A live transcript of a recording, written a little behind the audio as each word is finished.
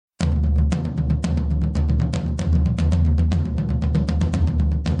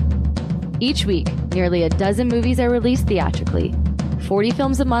Each week, nearly a dozen movies are released theatrically. 40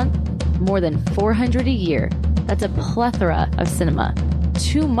 films a month, more than 400 a year. That's a plethora of cinema.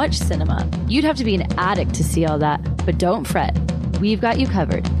 Too much cinema. You'd have to be an addict to see all that, but don't fret. We've got you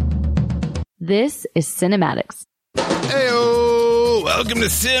covered. This is CinemAddicts. Heyo! Welcome to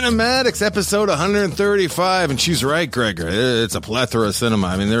CinemAddicts, episode 135. And she's right, Gregor. It's a plethora of cinema.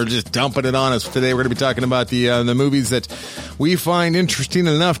 I mean, they're just dumping it on us. Today, we're going to be talking about the movies that we find interesting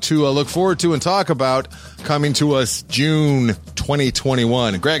enough to look forward to and talk about coming to us June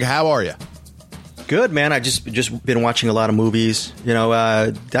 2021. Greg, how are you? Good, man. I just been watching a lot of movies. You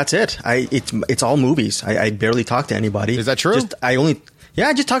know, that's it. It's all movies. I barely talk to anybody. Is that true?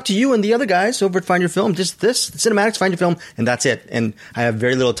 I just talk to you and the other guys over at Find Your Film. Just this, CinemAddicts, Find Your Film, and that's it. And I have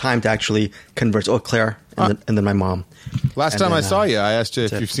very little time to actually converse. Oh, Claire, and then my mom. Last time I saw you, I asked you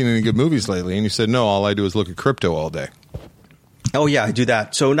if you've seen any good movies lately, and you said, no, all I do is look at crypto all day. Oh, yeah, I do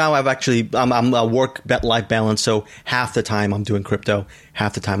that. So now I'm a work-life balance, so half the time I'm doing crypto,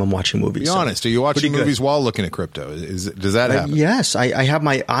 half the time I'm watching movies. Be honest, are you watching movies while looking at crypto? Does that happen? Yes, I have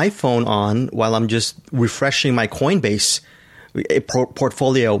my iPhone on while I'm just refreshing my Coinbase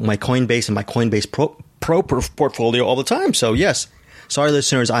portfolio, my Coinbase and my Coinbase Pro portfolio all the time. So yes, sorry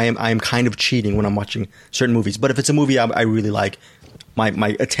listeners, I am kind of cheating when I'm watching certain movies. But if it's a movie I really like,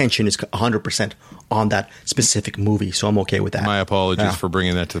 my attention is 100% on that specific movie. So I'm okay with that. My apologies for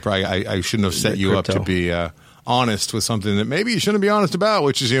bringing that to the I shouldn't have set you up to be honest with something that maybe you shouldn't be honest about,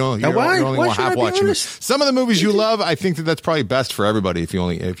 which is you're only half watching. Some of the movies you love, I think that's probably best for everybody if you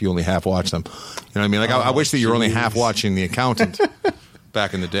only half watch them. You know what I mean? Like I wish that you were only half watching The Accountant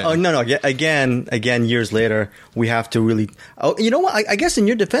back in the day. Oh no! Again, years later, we have to really. Oh, you know what? I guess in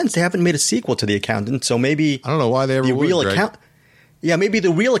your defense, they haven't made a sequel to The Accountant, so maybe I don't know why they ever would. Yeah, maybe the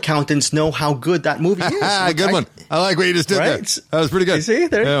real accountants know how good that movie is. Good one. I like what you just did there. That was pretty good. You see?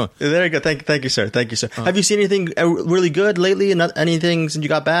 There you go. Thank you, sir. Thank you, sir. Have you seen anything really good lately? Anything since you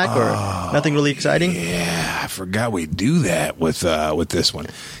got back, or nothing really exciting? Yeah, I forgot we do that with this one.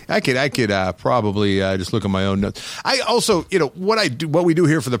 I could probably just look at my own notes. I also, what we do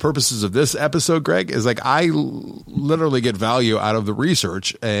here for the purposes of this episode, Greg, is like I literally get value out of the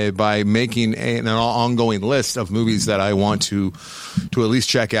research by making an ongoing list of movies that I want to at least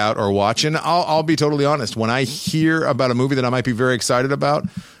check out or watch. And I'll be totally honest. When I hear about a movie that I might be very excited about,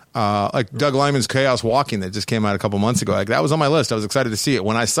 like Doug Liman's Chaos Walking that just came out a couple months ago, like that was on my list. I was excited to see it.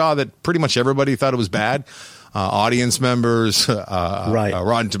 When I saw that pretty much everybody thought it was bad, audience members,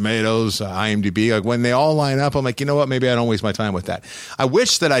 Rotten Tomatoes, IMDb, like when they all line up, I'm like, you know what? Maybe I don't waste my time with that. I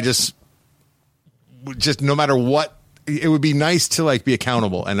wish that I just no matter what, it would be nice to like be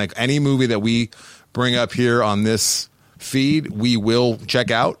accountable. And like any movie that we bring up here on this feed, we will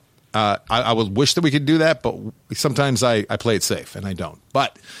check out. I would wish that we could do that, but sometimes I play it safe and I don't.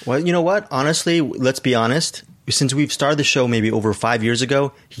 But well, you know what? Honestly, let's be honest. Since we've started the show maybe over 5 years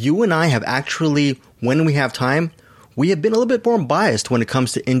ago, you and I have actually, when we have time, we have been a little bit more biased when it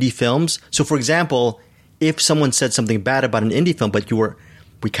comes to indie films. So, for example, if someone said something bad about an indie film, but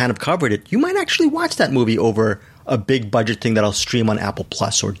we kind of covered it, you might actually watch that movie over a big budget thing that'll stream on Apple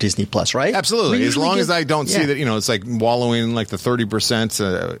Plus or Disney Plus, right? Absolutely. As long as I don't see that, it's like wallowing in like the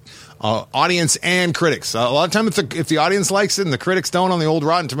 30% audience and critics. A lot of times if the audience likes it and the critics don't on the old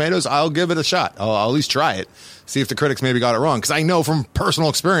Rotten Tomatoes, I'll give it a shot. I'll at least try it. See if the critics maybe got it wrong. Because I know from personal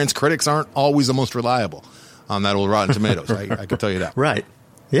experience, critics aren't always the most reliable on that old Rotten Tomatoes. I can tell you that. Right.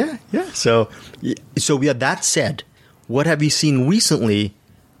 Yeah. So that said, what have you seen recently?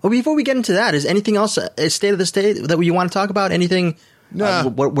 Well, before we get into that, is anything else state of the state that you want to talk about? Anything? No,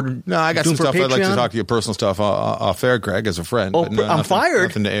 I got some stuff I'd like to talk to you. Personal stuff off air, Greg, as a friend. Oh, but I'm fired.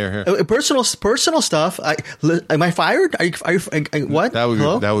 Nothing to air here. Personal stuff. Am I fired? Are you what?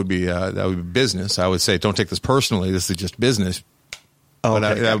 That would be business. I would say don't take this personally. This is just business. Oh,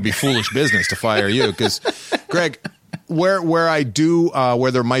 but that would be foolish business to fire you because, Greg. Where I do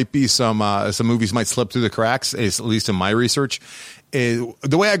where there might be some movies might slip through the cracks, is at least in my research.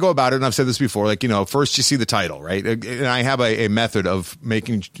 The way I go about it, and I've said this before, like, first you see the title, right? And I have a method of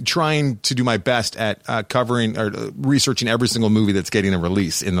trying to do my best at covering or researching every single movie that's getting a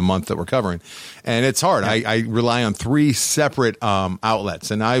release in the month that we're covering. And it's hard. I rely on 3 separate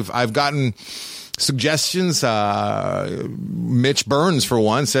outlets, and I've gotten suggestions. Mitch Burns, for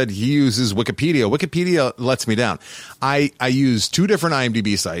one, said he uses Wikipedia. Wikipedia lets me down. I use 2 different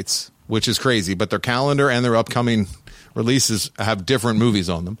IMDb sites, which is crazy, but their calendar and their upcoming releases have different movies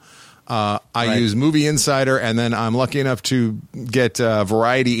on them. I use Movie Insider, and then I'm lucky enough to get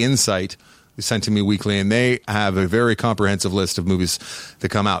Variety Insight sent to me weekly, and they have a very comprehensive list of movies that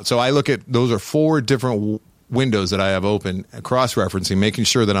come out. So I look at those are 4 different windows that I have open, cross-referencing, making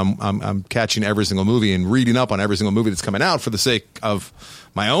sure that I'm catching every single movie and reading up on every single movie that's coming out for the sake of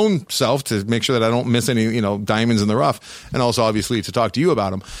my own self, to make sure that I don't miss any, diamonds in the rough, and also obviously to talk to you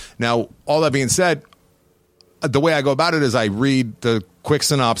about them. Now, all that being said, the way I go about it is I read the quick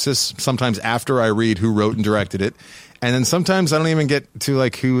synopsis, sometimes after I read who wrote and directed it, and then sometimes I don't even get to I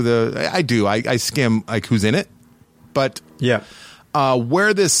skim like who's in it, but yeah.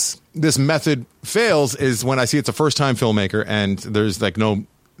 Where this method fails is when I see it's a first-time filmmaker and there's like no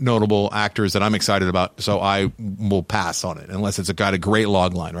notable actors that I'm excited about, so I will pass on it unless it's got a great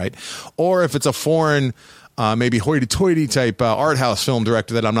log line, right? Or if it's a foreign, maybe hoity-toity type art house film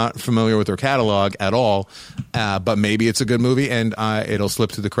director that I'm not familiar with their catalog at all, but maybe it's a good movie and it'll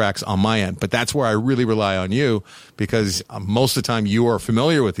slip through the cracks on my end. But that's where I really rely on you, because most of the time you are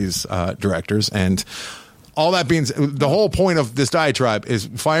familiar with these directors. And all that being, the whole point of this diatribe is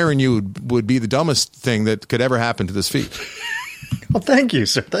firing you would be the dumbest thing that could ever happen to this feat. Well, thank you,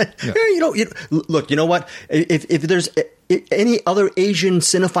 sir. Look, you know what? If there's any other Asian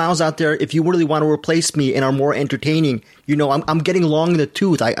cinephiles out there, if you really want to replace me and are more entertaining, I'm getting long in the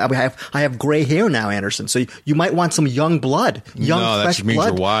tooth. I have gray hair now, Anderson. So you might want some young blood, fresh blood. No, that means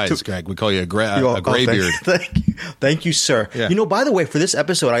you're wise, Greg. We call you a gray beard. Thank you, sir. Yeah. By the way, for this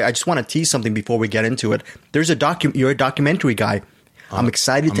episode, I just want to tease something before we get into it. There's you're a documentary guy. I'm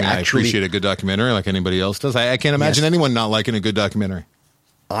excited to actually. I appreciate a good documentary like anybody else does. I can't imagine anyone not liking a good documentary.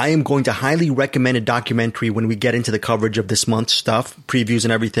 I am going to highly recommend a documentary when we get into the coverage of this month's stuff, previews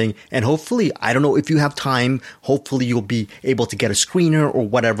and everything. And hopefully, I don't know if you have time, hopefully you'll be able to get a screener or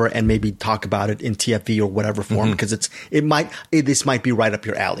whatever and maybe talk about it in TFE or whatever form, because this might be right up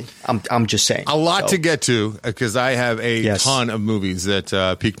your alley. I'm just saying. A lot to get to, because I have a ton of movies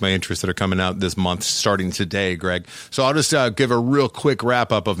that piqued my interest that are coming out this month, starting today, Greg. So I'll just give a real quick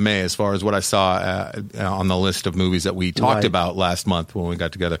wrap up of May as far as what I saw on the list of movies that we talked about last month when we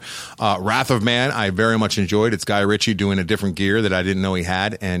got together. Wrath of Man, I very much enjoyed. It's Guy Ritchie doing a different gear that I didn't know he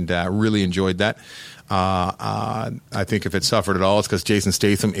had, and really enjoyed that. I think if it suffered at all, it's because Jason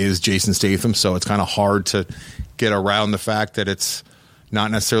Statham is Jason Statham, so it's kind of hard to get around the fact that it's not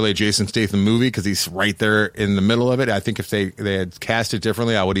necessarily a Jason Statham movie, because he's right there in the middle of it. I think if they had cast it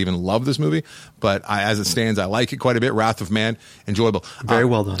differently, I would even love this movie. But as it stands, I like it quite a bit. Wrath of Man, enjoyable. Very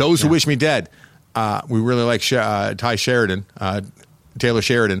well done. Those Who Wish Me Dead, we really like Taylor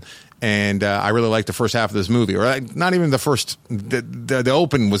Sheridan, and I really liked the first half of this movie, or not even the first. The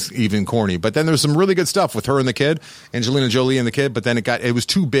open was even corny, but then there's some really good stuff with her and the kid, Angelina Jolie and the kid. But then it was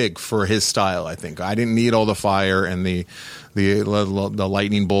too big for his style. I think I didn't need all the fire and the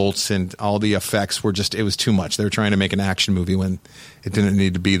lightning bolts and all the effects it was too much. They were trying to make an action movie when it didn't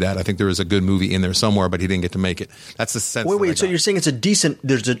need to be that. I think there was a good movie in there somewhere, but he didn't get to make it. That's the sense. Wait. So you're saying it's a decent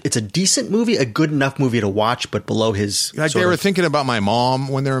movie, a good enough movie to watch, but below his. Like they were thinking about my mom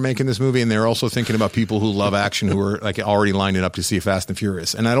when they were making this movie, and they were also thinking about people who love action who were like already lining up to see Fast and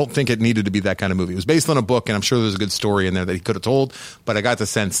Furious. And I don't think it needed to be that kind of movie. It was based on a book, and I'm sure there's a good story in there that he could have told. But I got the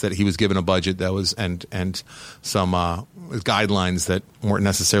sense that he was given a budget that was and some guidelines that weren't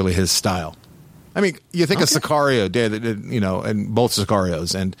necessarily his style. I mean, you think of Sicario, and both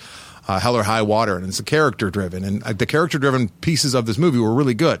Sicarios, and Hell or High Water, and it's character-driven. And the character-driven pieces of this movie were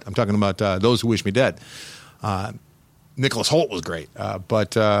really good. I'm talking about Those Who Wish Me Dead. Nicholas Hoult was great,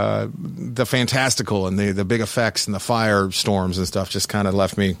 but the fantastical and the big effects and the firestorms and stuff just kind of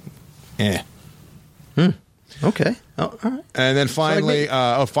left me, Okay. Oh, all right. And then finally,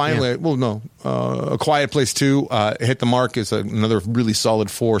 A Quiet Place 2 hit the mark. It's another really solid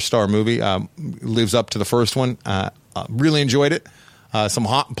 4-star movie. Lives up to the first one. Really enjoyed it. Some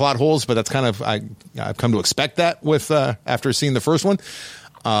hot plot holes, but that's kind of I've come to expect that with after seeing the first one.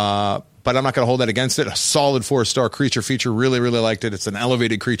 But I'm not going to hold that against it. A solid 4-star creature feature. Really, really liked it. It's an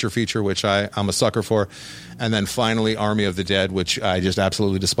elevated creature feature, which I'm a sucker for. And then finally, Army of the Dead, which I just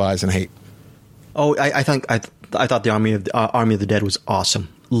absolutely despise and hate. Oh, I thought the Army of the Dead was awesome.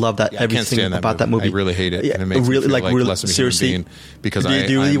 Love that. Yeah, everything about that movie. I really hate it. And it makes me feel like less of a human being, because do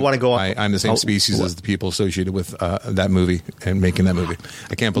you really want to go off? I'm the same species as the people associated with that movie and making that movie.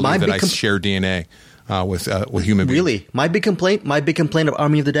 I can't believe that I share DNA with human beings. Really? My big complaint of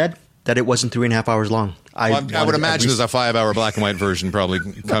Army of the Dead, that it wasn't 3.5 hours long. I would imagine there's a 5-hour black and white version probably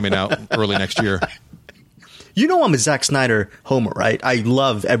coming out early next year. You know I'm a Zack Snyder homer, right? I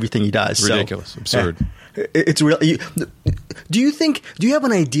love everything he does. Ridiculous. Absurd. It's real. Do you have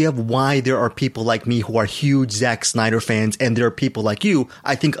an idea of why there are people like me who are huge Zack Snyder fans, and there are people like you,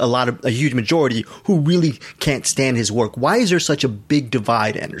 I think a huge majority, who really can't stand his work? Why is there such a big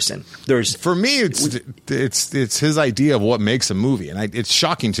divide, Anderson? For me, it's his idea of what makes a movie, and it's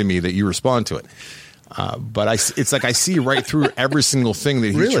shocking to me that you respond to it. But it's like I see right through every single thing that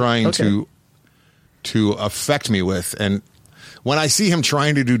he's Really? trying to affect me with. And when I see him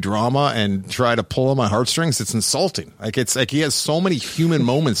trying to do drama and try to pull on my heartstrings, it's insulting. Like it's like he has so many human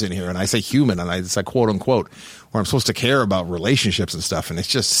moments in here, and I say human, and it's like quote unquote, where I'm supposed to care about relationships and stuff, and it's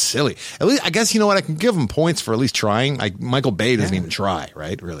just silly. At least I guess you know what, I can give him points for at least trying. Like Michael Bay doesn't even try,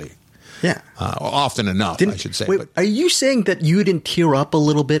 right? Really. Yeah. Often enough, I should say. Wait, but are you saying that you didn't tear up a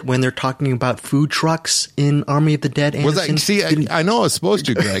little bit when they're talking about food trucks in Army of the Dead, Anderson? I know I was supposed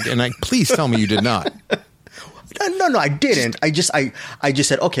to, Greg, and please tell me you did not. No, I didn't. I just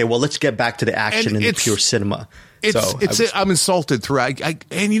said, okay, well, let's get back to the action and the pure cinema. I'm insulted throughout.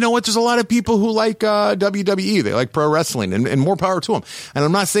 And you know what? There's a lot of people who like WWE. They like pro wrestling, and more power to them. And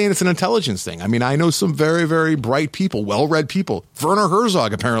I'm not saying it's an intelligence thing. I mean, I know some very, very bright people, well-read people. Werner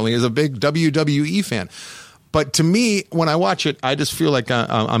Herzog apparently is a big WWE fan. But to me, when I watch it, I just feel like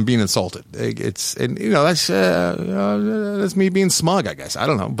I'm being insulted. That's me being smug, I guess. I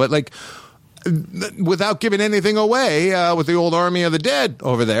don't know, but like, without giving anything away, with the old Army of the Dead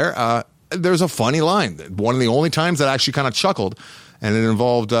over there, there's a funny line. One of the only times that I actually kind of chuckled, and it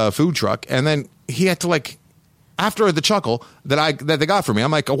involved a food truck. And then he had to after the chuckle that they got from me,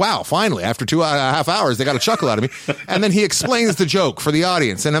 I'm like, oh, wow, finally, after 2.5 hours, they got a chuckle out of me. And then he explains the joke for the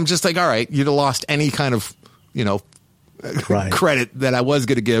audience. And I'm just like, all right, you'd have lost any kind of, credit that I was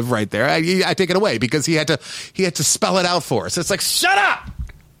going to give right there. I take it away because he had to spell it out for us. It's like, shut up.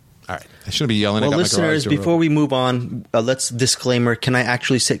 All right. I shouldn't be yelling. Well, listeners, before we move on, let's disclaimer. Can I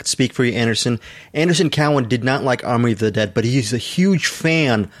actually speak for you, Anderson? Anderson Cowan did not like Army of the Dead, but he's a huge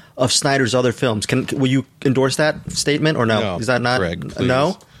fan of Snyder's other films. Will you endorse that statement or no? Is that not? Greg,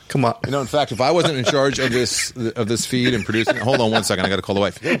 no? Come on. In fact, if I wasn't in charge of this feed and producing it, hold on one second. I got to call the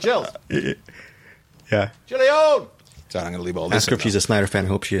wife. Hey, Jill. Yeah. Jillian! Sorry, I'm going to leave all this. Ask her if she's a Snyder fan. I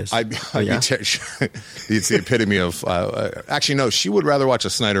hope she is. It's the epitome of. Actually, no. She would rather watch a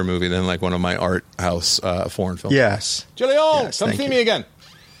Snyder movie than like one of my art house foreign films. Yes. Jillian, come see me again.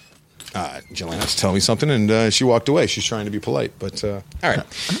 Jillian has to tell me something, and she walked away. She's trying to be polite, but all right.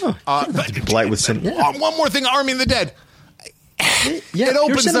 To be polite with some. Yeah. One more thing, Army of the Dead. Yeah, it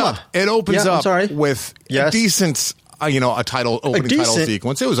opens up. It opens up with a decent, opening title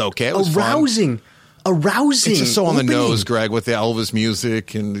sequence. It was okay. It was arousing. It's just so on the nose, Greg, with the Elvis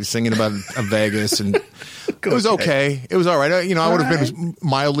music and singing about Vegas, and it was okay. It was all right. I would have been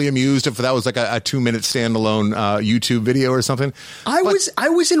mildly amused if that was like a 2-minute standalone YouTube video or something. I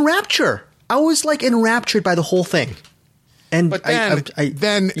was in rapture. I was like enraptured by the whole thing. But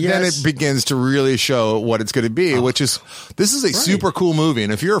then it begins to really show what it's going to be, which is this is a super cool movie.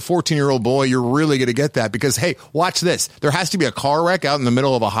 And if you're a 14-year-old boy, you're really going to get that because, hey, watch this. There has to be a car wreck out in the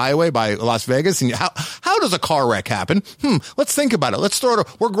middle of a highway by Las Vegas. And how does a car wreck happen? Let's think about it.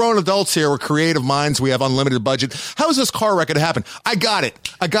 We're grown adults here. We're creative minds. We have unlimited budget. How is this car wreck going to happen? I got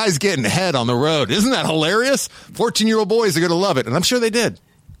it. A guy's getting head on the road. Isn't that hilarious? 14-year-old boys are going to love it. And I'm sure they did.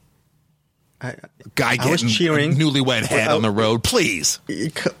 Guy getting newlywed head on the road, please.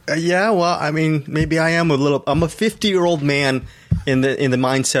 Yeah, well, I mean, maybe I'm a 50-year-old man in the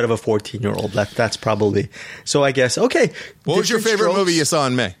mindset of a 14-year-old. That's probably so. I guess okay. What was your favorite movie you saw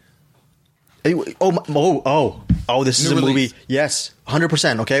in May? This is a movie. Yes,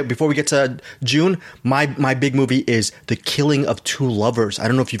 100%. Okay, before we get to June, my big movie is The Killing of Two Lovers. I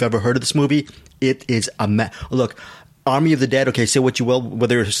don't know if you've ever heard of this movie. It is look. Army of the Dead, okay, say what you will,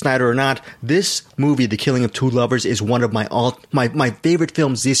 whether it's Snyder or not. This movie, The Killing of Two Lovers, is one of my favorite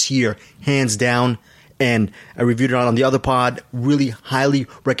films this year, hands down. And I reviewed it on the other pod. Really highly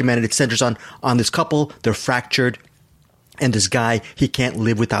recommended. It centers on this couple. They're fractured. And this guy, he can't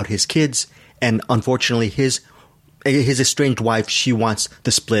live without his kids. And unfortunately, his estranged wife, she wants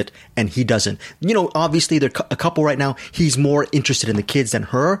the split, and he doesn't. Obviously, they're a couple right now. He's more interested in the kids than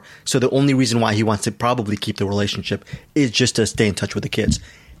her. So the only reason why he wants to probably keep the relationship is just to stay in touch with the kids.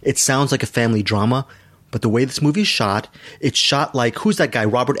 It sounds like a family drama, but the way this movie is shot, it's shot like, who's that guy?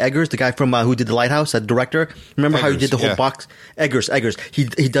 Robert Eggers, the guy from who did The Lighthouse, that director? Remember how he did the whole box? Eggers. He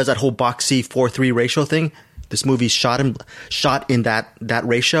does that whole boxy 4:3 ratio thing. This movie's shot in that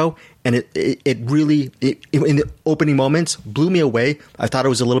ratio, and it really in the opening moments blew me away. I thought it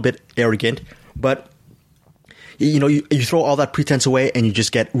was a little bit arrogant, but you throw all that pretense away, and you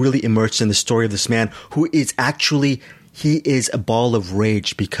just get really immersed in the story of this man who is actually he is a ball of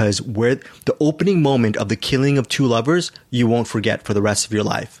rage because where the opening moment of The Killing of Two Lovers you won't forget for the rest of your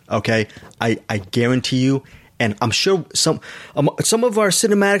life. Okay, I guarantee you. And I'm sure some of our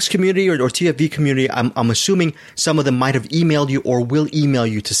Cinematics community or TFV community, I'm assuming some of them might have emailed you or will email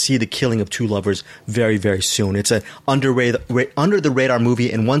you to see The Killing of Two Lovers very, very soon. It's a under the radar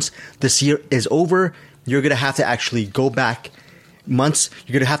movie, and once this year is over, you're going to have to actually go back months.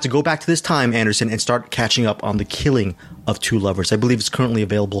 You're going to have to go back to this time, Anderson, and start catching up on The Killing of Two Lovers. I believe it's currently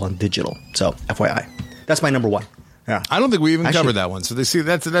available on digital. So, FYI, that's my number one. Yeah, I don't think we even covered that one. So they see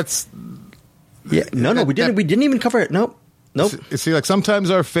that's. Yeah, no, we didn't. We didn't even cover it. Nope. You see, like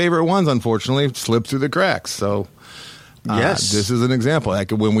sometimes our favorite ones, unfortunately, slip through the cracks. So, yes, this is an example. Like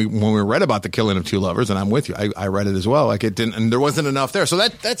when we read about The Killing of Two Lovers, and I'm with you, I read it as well. Like it didn't, and there wasn't enough there. So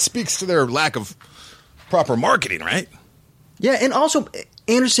that speaks to their lack of proper marketing, right? Yeah, and also,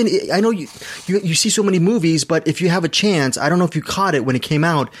 Anderson, I know you see so many movies, but if you have a chance, I don't know if you caught it when it came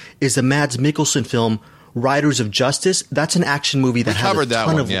out, is the Mads Mikkelsen film Riders of Justice. That's an action movie that covered that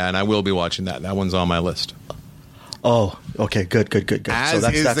one, yeah, and I will be watching that. That one's on my list. Oh, okay, good. As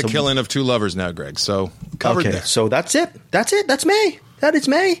that's The Killing of Two Lovers now, Greg. So covered there. So that's it. That's May. That is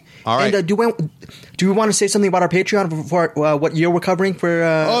May. All right. And do we want to say something about our Patreon for what year we're covering for?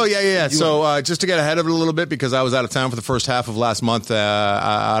 Oh, yeah. So just to get ahead of it a little bit, because I was out of town for the first half of last month,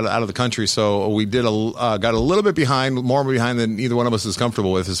 out of the country, so we did got a little bit more behind than either one of us is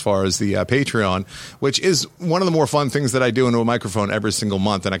comfortable with as far as the Patreon, which is one of the more fun things that I do into a microphone every single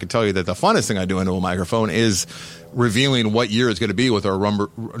month. And I can tell you that the funnest thing I do into a microphone is revealing what year it's going to be with our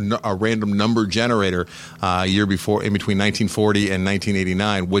random number generator year before, in between 1940 and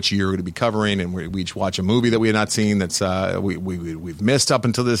 1989, which year we're going to be covering, and we each watch a movie that we had not seen that's we've missed up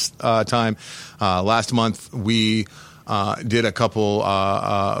until this time. Last month we did a couple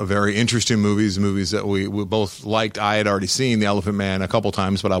very interesting movies that we both liked. I had already seen The Elephant Man a couple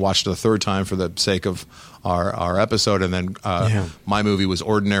times, but I watched it a third time for the sake of our episode, and then my movie was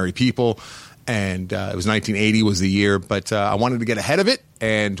Ordinary People. And it was 1980 was the year, but I wanted to get ahead of it,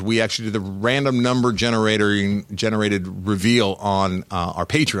 and we actually did the random number generated reveal on our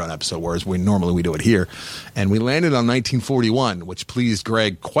Patreon episode, whereas we do it here. And we landed on 1941, which pleased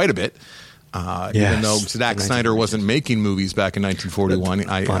Greg quite a bit. Even though Zack Snyder wasn't making movies back in 1941,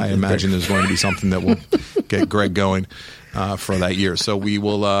 I imagine there's going to be something that will get Greg going for that year. So we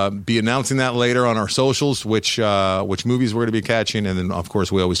will be announcing that later on our socials, which movies we're going to be catching. And then, of course,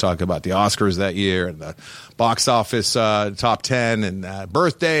 we always talk about the Oscars that year and the box office top 10 and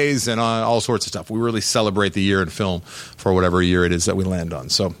birthdays and all sorts of stuff. We really celebrate the year in film for whatever year it is that we land on.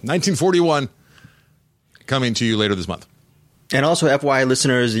 So 1941 coming to you later this month. And also, FYI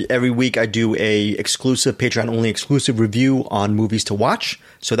listeners, every week I do a Patreon-only exclusive review on movies to watch.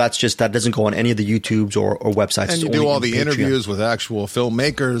 So that doesn't go on any of the YouTubes or websites. And you do all the interviews with actual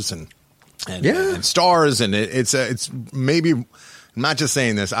filmmakers and stars. And it's maybe, I'm not just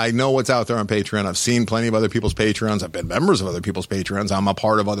saying this. I know what's out there on Patreon. I've seen plenty of other people's Patreons. I've been members of other people's Patreons. I'm a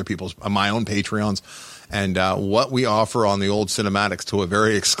part of my own Patreons. And what we offer on the old Cinematics to a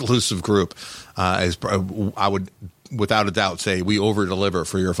very exclusive group is, I would, without a doubt, say we over-deliver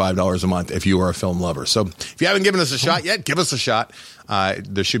for your $5 a month if you are a film lover. So if you haven't given us a shot yet, give us a shot.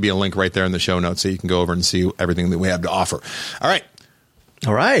 There should be a link right there in the show notes so you can go over and see everything that we have to offer. All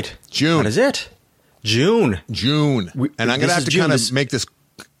right. June. That is it. June. And I'm going to have to kind of make this.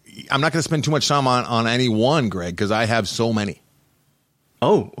 I'm not going to spend too much time on any one, Greg, because I have so many.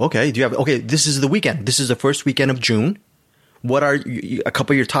 Oh, okay. This is the weekend. This is the first weekend of June. What are a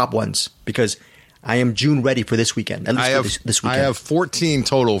couple of your top ones? Because I am June ready for this weekend. At least this weekend. I have 14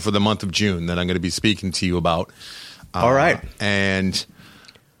 total for the month of June that I'm going to be speaking to you about. All right. And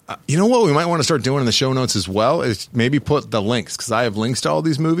you know what we might want to start doing in the show notes as well is maybe put the links, because I have links to all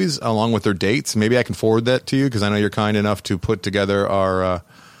these movies along with their dates. Maybe I can forward that to you, because I know you're kind enough to put together our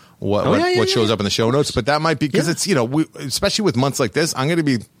what shows up in the show notes. But that might be because it's, especially with months like this, I'm going to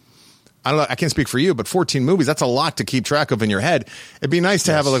be, I don't know, I can't speak for you, but 14 movies, that's a lot to keep track of in your head. It'd be nice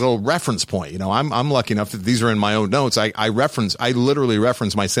to have a little reference point. I'm lucky enough that these are in my own notes. I literally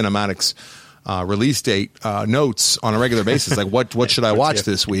reference my CinemAddicts release date notes on a regular basis. Like what should I watch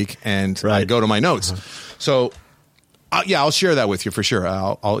this week? And I go to my notes. So I'll share that with you for sure.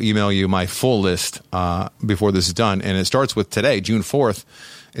 I'll email you my full list before this is done. And it starts with today, June 4th,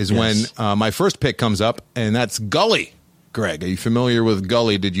 is when my first pick comes up, and that's Gully. Greg, are you familiar with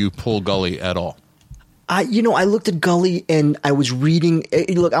Gully? Did you pull Gully at all? I looked at Gully and I was reading.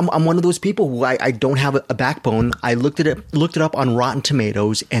 Look, I'm one of those people who I don't have a backbone. I looked it up on Rotten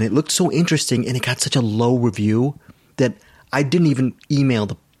Tomatoes, and it looked so interesting, and it got such a low review that I didn't even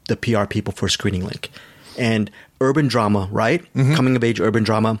email the PR people for a screening link. And urban drama, right? Mm-hmm. Coming of age urban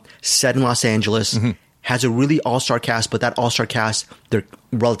drama, set in Los Angeles, has a really all-star cast, but that all-star cast, they're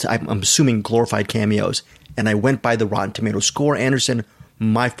relative. I'm assuming glorified cameos. and I went by the Rotten Tomatoes score. Anderson,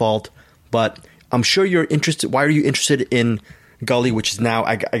 my fault, but I'm sure you're interested. Why are you interested in Gully, which is now,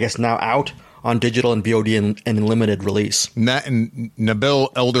 I guess, now out on digital and VOD and in limited release?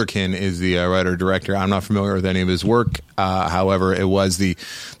 Nabil Elderkin is the writer-director. I'm not familiar with any of his work. However, it was the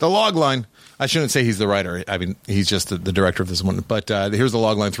log line. I shouldn't say he's the writer. I mean, he's just the director of this one. But here's the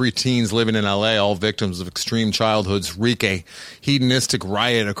log line. 3 teens living in L.A., all victims of extreme childhoods, wreak a hedonistic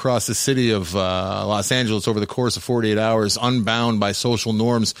riot across the city of Los Angeles over the course of 48 hours. Unbound by social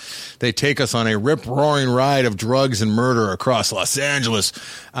norms, they take us on a rip-roaring ride of drugs and murder across Los Angeles.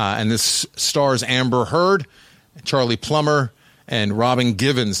 And this stars Amber Heard, Charlie Plummer, and Robin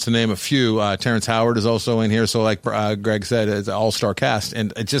Givens, to name a few. Terrence Howard is also in here. So like Greg said, it's an all-star cast.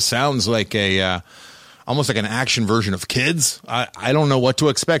 And it just sounds like almost like an action version of Kids. I don't know what to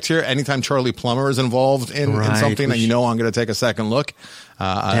expect here. Anytime Charlie Plummer is involved in something, and I'm going to take a second look.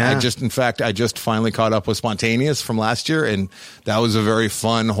 I just finally caught up with Spontaneous from last year, and that was a very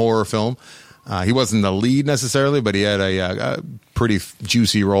fun horror film. He wasn't the lead necessarily, but he had a pretty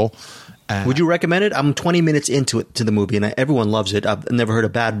juicy role. Would you recommend it? I'm 20 minutes into the movie, and everyone loves it. I've never heard a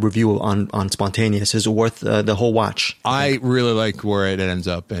bad review on Spontaneous. Is it worth the whole watch? I really like where it ends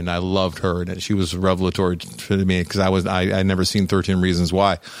up, and I loved her, and she was revelatory to me because I'd never seen 13 Reasons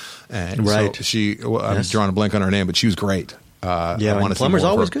Why, and so I'm drawing a blank on her name, but she was great. And Plummer's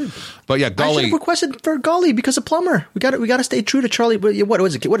always good. But yeah, Gully. I should have requested for Gully because of Plummer. We got to stay true to Charlie. What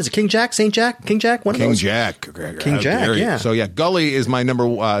is it? King Jack, Saint Jack, King Jack. One of those. King Jack. Yeah. So yeah, Gully is my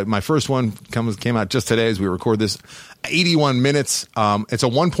my first one. Came out just today as we record this. 81 minutes. It's a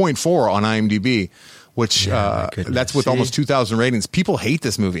 1.4 on IMDb. Which that's with almost 2,000 ratings. People hate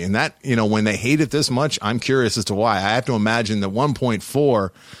this movie, and that when they hate it this much, I'm curious as to why. I have to imagine that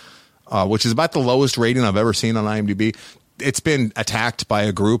 1.4, which is about the lowest rating I've ever seen on IMDb. It's been attacked by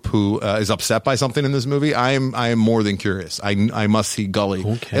a group who is upset by something in this movie. I am more than curious. I must see Gully.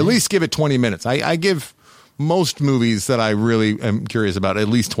 Okay. At least give it 20 minutes. I give most movies that I really am curious about at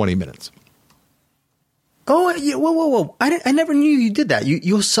least 20 minutes. Oh, whoa! I never knew you did that.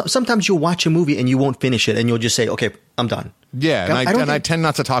 You sometimes you'll watch a movie and you won't finish it, and you'll just say, "Okay, I'm done." Yeah, I tend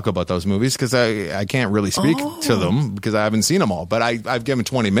not to talk about those movies because I can't really speak to them because I haven't seen them all. But I've given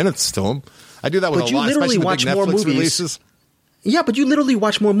 20 minutes to them. I do that with a lot, especially with big Netflix releases. Yeah, but you literally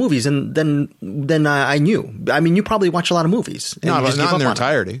watch more movies than I knew. I mean, you probably watch a lot of movies. Not in their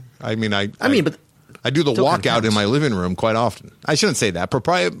entirety. I do the walkout in my living room quite often. I shouldn't say that, but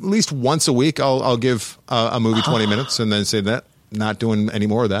probably at least once a week I'll give a movie 20 minutes and then say that. Not doing any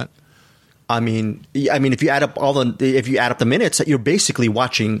more of that. I mean, if you add up the minutes, you're basically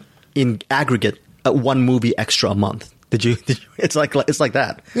watching in aggregate one movie extra a month. Did you? It's like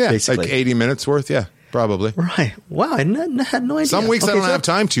that. Yeah, basically. like 80 minutes worth. Yeah. Probably. Right. Wow, I had no idea. Some weeks I don't have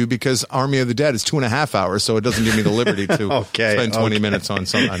time to because Army of the Dead is 2.5 hours, so it doesn't give me the liberty to spend 20 minutes on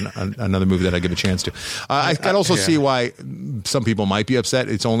another movie that I give a chance to. I can also see why some people might be upset.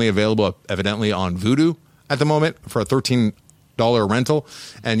 It's only available evidently on Vudu at the moment for a $13 rental.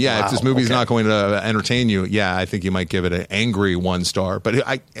 And if this movie's not going to entertain you, I think you might give it an angry 1 star. But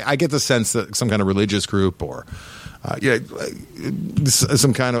I get the sense that some kind of religious group or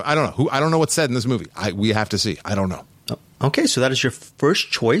some kind of I don't know what's said in this movie. We have to see. I don't know. Okay, so that is your first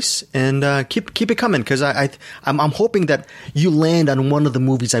choice, and keep it coming because I'm hoping that you land on one of the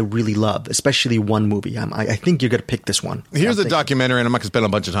movies I really love, especially one movie. I think you're going to pick this one. Here's a documentary, and I'm not going to spend a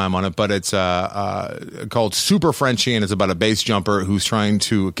bunch of time on it, but it's called Super Frenchie, and it's about a base jumper who's trying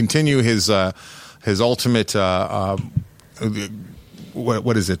to continue his ultimate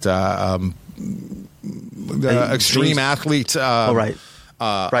what is it? Extreme athlete.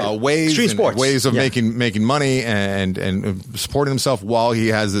 Ways of making money and supporting himself while he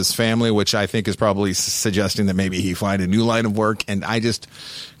has this family, which I think is probably suggesting that maybe he find a new line of work. And I just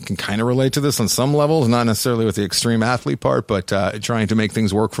can kind of relate to this on some levels, not necessarily with the extreme athlete part, but trying to make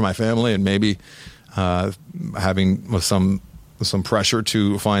things work for my family and maybe having some pressure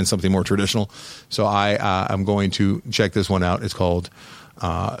to find something more traditional. So I'm going to check this one out. It's called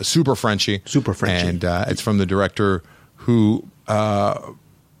Super Frenchie. And it's from the director who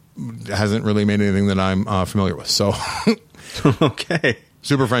hasn't really made anything that I'm familiar with. So, okay.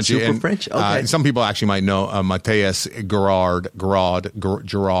 Super Frenchie. Okay. Some people actually might know Matthias Gerard.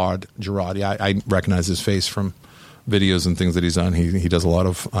 Yeah, I recognize his face from videos and things that he's done. He does a lot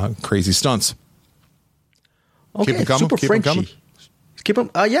of crazy stunts. Okay, keep Super Frenchie. Keep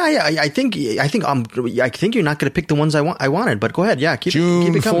them. I think you're not going to pick the ones I wanted, but go ahead. Yeah, keep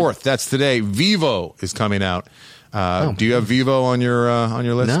June it coming. 4th. That's today. Vivo is coming out. Do you have Vivo on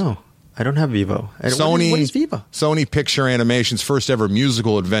your list? No. I don't have Vivo. Sony, what is Vivo? Sony Picture Animation's first ever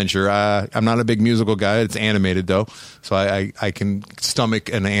musical adventure. I'm not a big musical guy. It's animated, though, so I can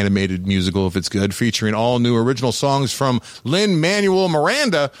stomach an animated musical if it's good, featuring all new original songs from Lin-Manuel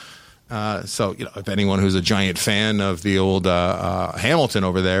Miranda. So, if anyone who's a giant fan of the old Hamilton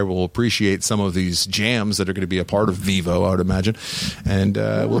over there will appreciate some of these jams that are going to be a part of Vivo, I would imagine. And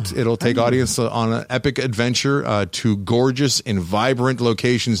it'll take audience on an epic adventure to gorgeous and vibrant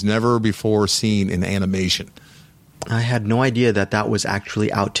locations never before seen in animation. I had no idea that was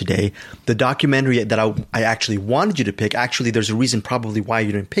actually out today. The documentary that I actually wanted you to pick, actually, there's a reason probably why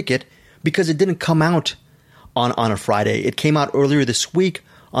you didn't pick it, because it didn't come out on a Friday. It came out earlier this week,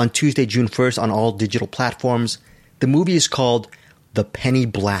 on Tuesday, June 1st, on all digital platforms. The movie is called The Penny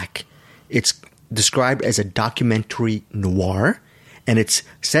Black. It's described as a documentary noir, and it's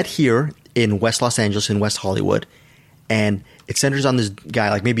set here in West Los Angeles, in West Hollywood. And it centers on this guy,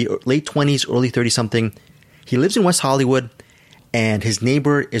 like maybe late 20s, early 30-something. He lives in West Hollywood, and his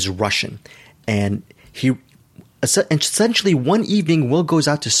neighbor is Russian. And he essentially one evening, Will goes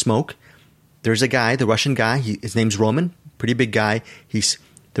out to smoke. There's a guy, the Russian guy. His name's Roman, pretty big guy.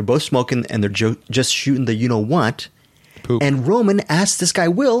 They're both smoking, and they're just shooting the you-know-what. Poop. And Roman asks this guy,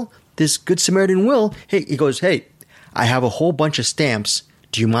 Will, this Good Samaritan Will, he goes, hey, I have a whole bunch of stamps.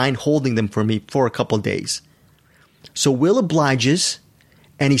 Do you mind holding them for me for a couple of days? So Will obliges,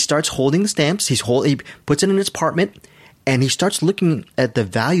 and he starts holding the stamps. He puts it in his apartment, and he starts looking at the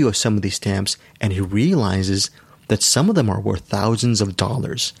value of some of these stamps, and he realizes that some of them are worth thousands of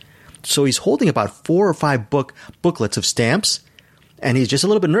dollars. So he's holding about 4 or 5 booklets of stamps, and he's just a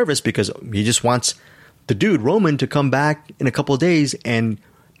little bit nervous because he just wants the dude, Roman, to come back in a couple of days and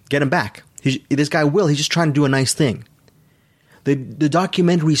get him back. This guy, Will, he's just trying to do a nice thing. The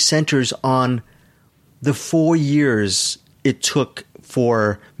documentary centers on the 4 years it took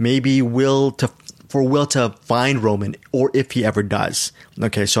for Will to find Roman, or if he ever does.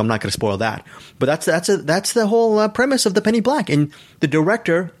 Okay, so I'm not going to spoil that. But that's the whole premise of The Penny Black. And the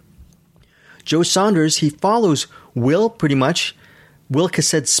director, Joe Saunders, he follows Will pretty much, Will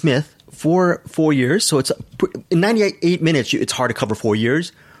Cassett Smith, for 4 years. So it's in 98 minutes. It's hard to cover 4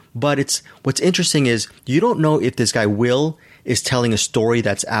 years. But what's interesting is you don't know if this guy Will is telling a story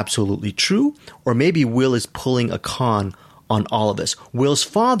that's absolutely true, or maybe Will is pulling a con on all of this. Will's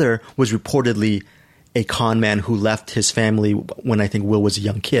father was reportedly a con man who left his family when I think Will was a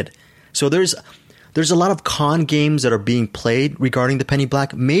young kid. So there's a lot of con games that are being played regarding The Penny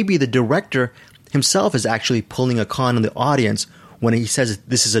Black. Maybe the director himself is actually pulling a con on the audience when he says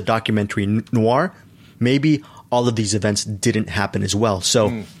this is a documentary noir. Maybe all of these events didn't happen as well.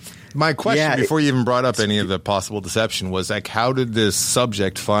 So my question before you even brought up any of the possible deception was, like, how did this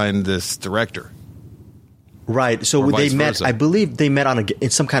subject find this director? Right. So they met, versa. I believe they met in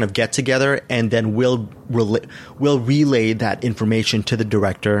some kind of get together, and then Will relay that information to the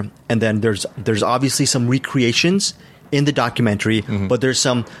director. And then there's obviously some recreations in the documentary, but there's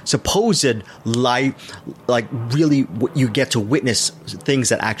some supposed really you get to witness things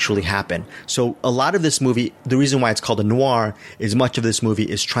that actually happen. So a lot of this movie, the reason why it's called a noir is much of this movie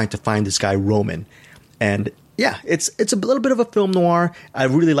is trying to find this guy Roman. And yeah, it's a little bit of a film noir. I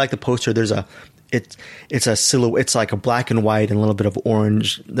really like the poster. It's a silhouette. It's like a black and white and a little bit of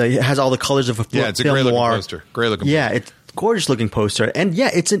orange. It has all the colors of a film noir. Yeah, it's a great looking poster. Great looking poster. Yeah, it's gorgeous looking poster. And yeah,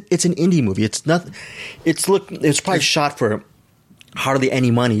 it's an indie movie. It's nothing. It's probably shot for hardly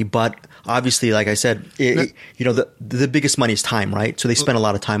any money, but obviously, like I said, the biggest money is time, right? So they spend a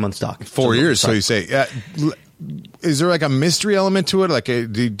lot of time on stock. 4 years, so you say. Is there like a mystery element to it? Like,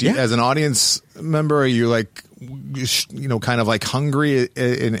 as an audience member, are you like, kind of like hungry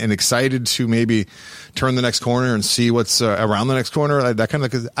and excited to maybe turn the next corner and see what's around the next corner? Like that kind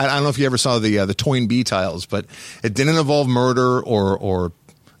of. Cause I don't know if you ever saw the Toynbee tiles, but it didn't involve murder or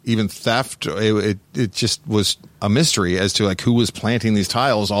even theft. It just was a mystery as to like who was planting these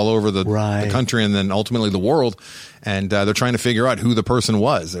tiles all over the country and then ultimately the world, and they're trying to figure out who the person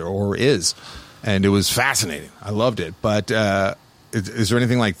was or is. And it was fascinating. I loved it. But is there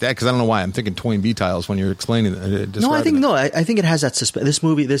anything like that? Because I don't know why I'm thinking Toynbee tiles when you're explaining it. I think it has that suspense.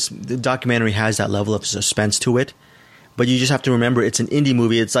 The documentary has that level of suspense to it. But you just have to remember, it's an indie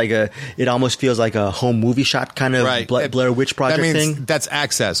movie. It's like it almost feels like a home movie shot kind of Blair Witch Project thing. That's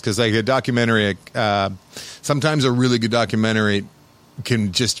access, because like a documentary, sometimes a really good documentary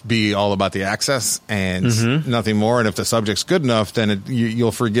can just be all about the access and nothing more. And if the subject's good enough, then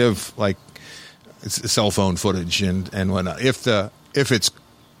you'll forgive like cell phone footage and whatnot if it's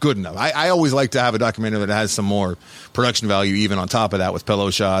good enough. I always like to have a documentary that has some more production value even on top of that, with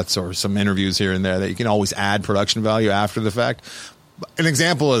pillow shots or some interviews here and there that you can always add production value after the fact. An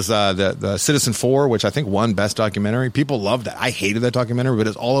example is the Citizen 4, which I think won Best Documentary. People loved that. I hated that documentary, but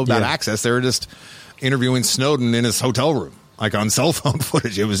it's all about access. They were just interviewing Snowden in his hotel room, like on cell phone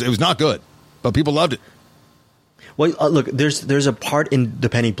footage. It was not good, but people loved it. Well, look, there's a part in The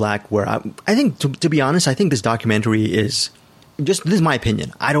Penny Black where I think, to be honest, I think this documentary is just, this is my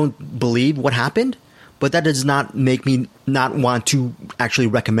opinion. I don't believe what happened, but that does not make me not want to actually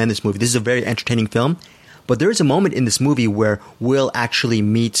recommend this movie. This is a very entertaining film. But there is a moment in this movie where Will actually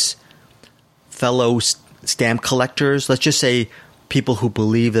meets fellow stamp collectors. Let's just say people who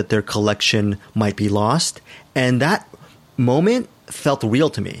believe that their collection might be lost. And that moment felt real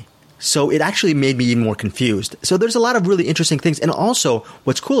to me. So it actually made me even more confused. So there's a lot of really interesting things. And also,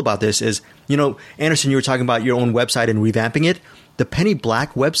 what's cool about this is, Anderson, you were talking about your own website and revamping it. The Penny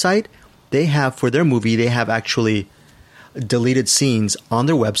Black website, they have, for their movie, they have actually deleted scenes on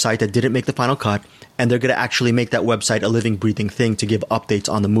their website that didn't make the final cut, and they're going to actually make that website a living, breathing thing to give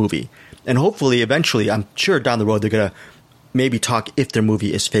updates on the movie. And hopefully, eventually, I'm sure down the road, they're going to maybe talk if their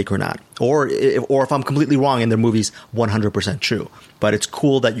movie is fake or not, or if I'm completely wrong and their movie's 100% true. But it's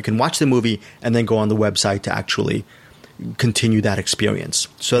cool that you can watch the movie and then go on the website to actually continue that experience.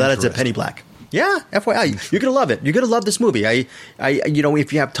 So that is a Penny Black. Yeah, FYI, you're gonna love it. You're gonna love this movie. I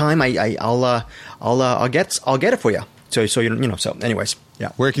if you have time, I'll get it for you. So So, anyways, yeah.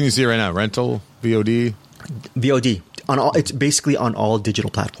 Where can you see it right now? Rental, VOD, VOD on all. It's basically on all digital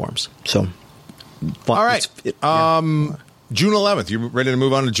platforms. So, all right. June 11th. You ready to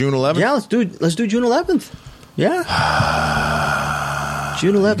move on to June 11th? Yeah, let's do June 11th. Yeah.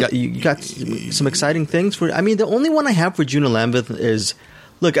 June 11th. You got some exciting things for. I mean, the only one I have for June 11th is,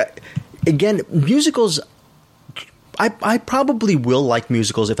 look, again, musicals. I probably will like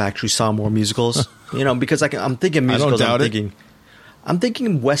musicals if I actually saw more musicals. Because I'm thinking musicals. I'm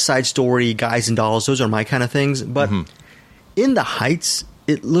thinking West Side Story, Guys and Dolls. Those are my kind of things. But In the Heights,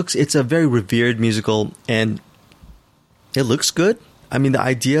 it's a very revered musical, and it looks good. I mean, the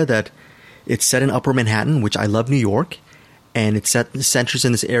idea that it's set in Upper Manhattan, which I love New York, and it centers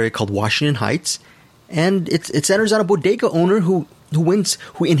in this area called Washington Heights, and it centers on a bodega owner who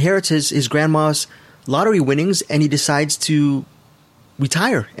inherits his grandma's lottery winnings, and he decides to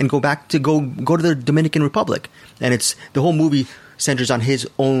retire and go to the Dominican Republic. And the whole movie centers on his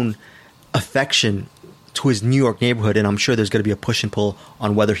own affection to his New York neighborhood, and I'm sure there's going to be a push and pull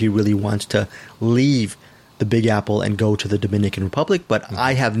on whether he really wants to leave the Big Apple and go to the Dominican Republic. But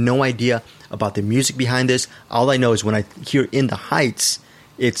I have no idea about the music behind this. All I know is when I hear In the Heights,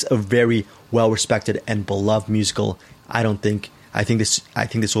 it's a very well-respected and beloved musical. I think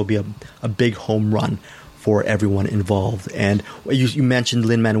this will be a big home run for everyone involved. And you mentioned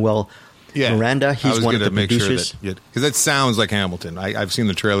Lin-Manuel Miranda. He's one of the producers. Because that sounds like Hamilton. I've seen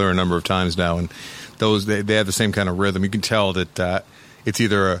the trailer a number of times now, and they have the same kind of rhythm. You can tell that it's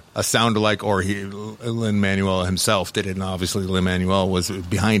either a sound-alike or Lin-Manuel himself did it, and obviously Lin-Manuel was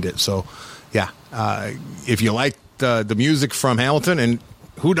behind it. So, yeah, if you like the music from Hamilton, and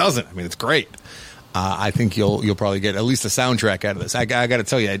who doesn't? I mean, it's great. I think you'll probably get at least a soundtrack out of this. I got to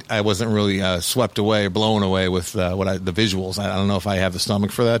tell you, I wasn't really swept away, blown away with the visuals. I don't know if I have the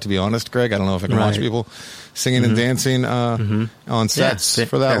stomach for that, to be honest, Greg. I don't know if I can watch people singing and dancing on sets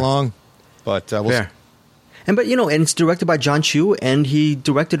for that long. But we'll see. And it's directed by John Chu, and he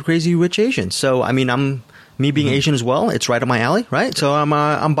directed Crazy Rich Asians. So I mean, me being Asian as well, it's right up my alley, right? So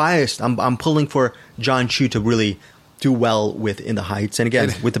I'm biased. I'm pulling for John Chu to really do well with In the Heights. And again,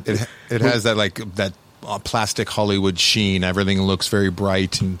 it has that plastic Hollywood sheen. Everything looks very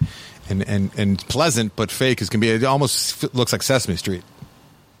bright and pleasant, but fake as can be. It almost looks like Sesame Street.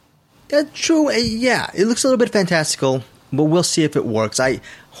 True. Yeah, it looks a little bit fantastical, but we'll see if it works.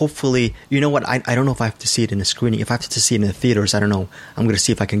 Hopefully, you know what? I don't know if I have to see it in a screening. If I have to see it in the theaters, I don't know. I'm going to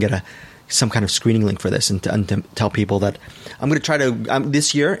see if I can get some kind of screening link for this and to tell people that I'm going to try to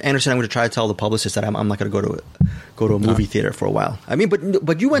this year, Anderson. I'm going to try to tell the publicist that I'm not going to go to a movie theater for a while. I mean,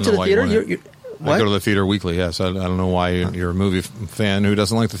 but you went to the theater. I go to the theater weekly. Yes, I don't know why you're a movie fan who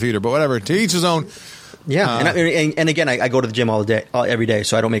doesn't like the theater, but whatever. To each his own. Yeah, and again, I go to the gym every day,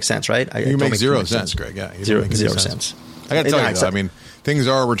 so I don't make sense, right? You make zero sense, Greg. Yeah, zero sense. I got to tell you, though, I mean, things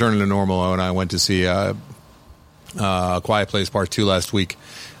are returning to normal. When I went to see Quiet Place Part 2 last week,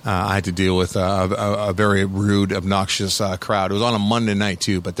 I had to deal with a very rude, obnoxious crowd. It was on a Monday night,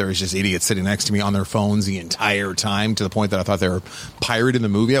 too, but there was just idiots sitting next to me on their phones the entire time, to the point that I thought they were pirating the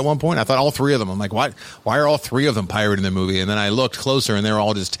movie at one point. I thought all three of them. I'm like, why are all three of them pirating the movie? And then I looked closer, and they were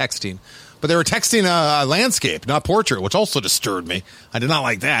all just texting. But they were texting a landscape, not portrait, which also disturbed me. I did not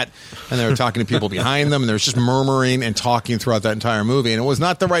like that. And they were talking to people behind them, and there was just murmuring and talking throughout that entire movie. And it was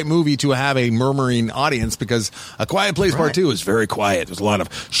not the right movie to have a murmuring audience, because A Quiet Place Part 2 is very quiet. There's a lot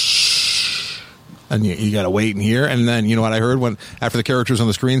of shh, and you got to wait and hear. And then, you know what I heard when after the characters on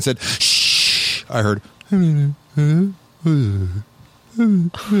the screen said shh, I heard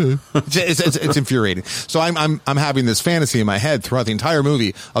it's infuriating. So I'm having this fantasy in my head throughout the entire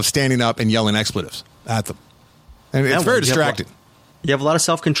movie of standing up and yelling expletives at them, and it's very distracting. You have a lot of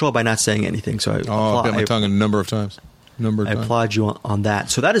self-control by not saying anything. So I bit my tongue a number of times. I applaud you on that.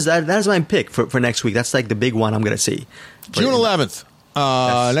 So that is my pick for next week. That's like the big one I'm going to see. June 11th,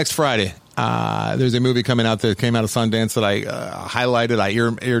 next Friday. There's a movie coming out that came out of Sundance that I highlighted. I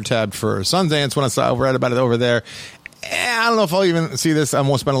ear tabbed for Sundance when I read about it over there. I don't know if I'll even see this. I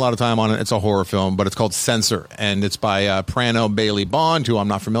won't spend a lot of time on it. It's a horror film, but it's called Censor, and it's by Prano Bailey Bond, who I'm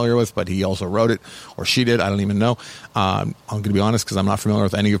not familiar with, but he also wrote it, or she did. I don't even know. I'm going to be honest, because I'm not familiar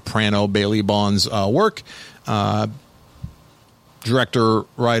with any of Prano Bailey Bond's work. Director,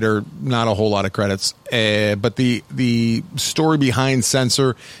 writer, not a whole lot of credits. But the story behind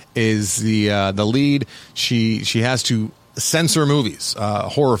Censor is the lead. She has to censor movies,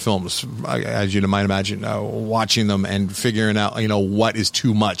 horror films, as you might imagine, watching them and figuring out, what is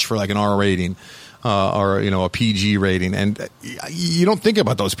too much for like an R rating, or, a PG rating. And you don't think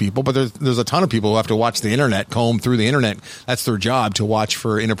about those people, but there's a ton of people who have to watch the internet, comb through the internet. That's their job, to watch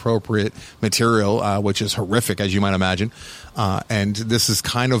for inappropriate material, which is horrific, as you might imagine. And this is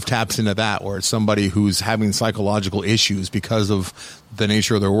kind of taps into that, where it's somebody who's having psychological issues because of the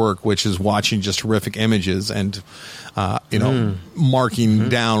nature of their work, which is watching just horrific images and, marking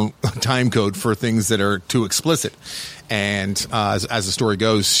down time code for things that are too explicit. And as the story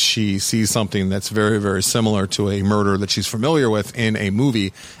goes, she sees something that's very, very similar to a murder that she's familiar with in a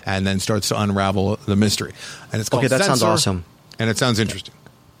movie, and then starts to unravel the mystery. And it's called Censor, sounds awesome. And it sounds interesting.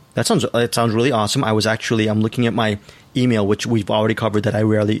 It sounds really awesome. I'm looking at my email, which we've already covered, that I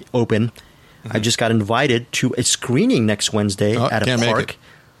rarely open. I just got invited to a screening next Wednesday at a park.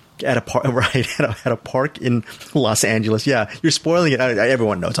 At a park, right? At a park in Los Angeles. Yeah, you're spoiling it.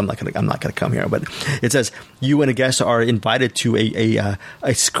 Everyone knows I'm not gonna come here, but it says you and a guest are invited to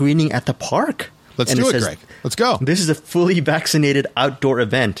a screening at the park. Let's do it, Greg. Let's go. This is a fully vaccinated outdoor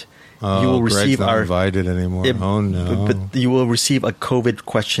event. You will receive Greg's not invited anymore. Oh no! But you will receive a COVID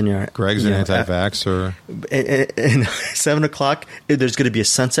questionnaire. Greg's an anti-vaxxer. And 7:00, there's going to be a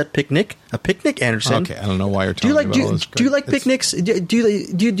sunset picnic. A picnic, Anderson. Okay, I don't know why you're talking about this. Do you like picnics? Do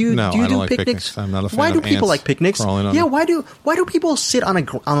you do like picnics? Picnics. I'm not a fan why of do people like picnics? Yeah, why do people sit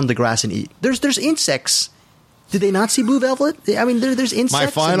on the grass and eat? There's insects. Did they not see Blue Velvet? I mean, there's insects. My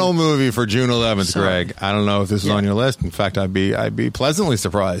final movie for June 11th, Greg. I don't know if this is on your list. In fact, I'd be pleasantly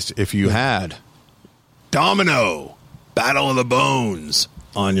surprised if you had Domino, Battle of the Bones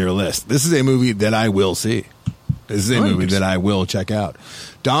on your list. This is a movie that I will see. This is a movie that I will check out.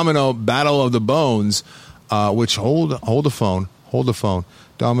 Domino, Battle of the Bones, which hold the phone.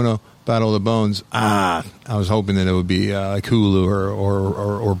 Domino, Battle of the Bones. I was hoping that it would be like Hulu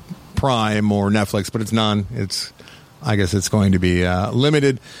or Prime or Netflix, but it's none. I guess it's going to be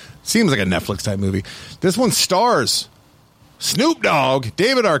limited. Seems like a Netflix type movie. This one stars Snoop Dogg,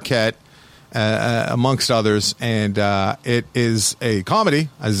 David Arquette, amongst others, and it is a comedy,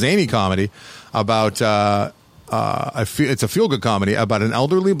 a zany comedy about it's a feel-good comedy about an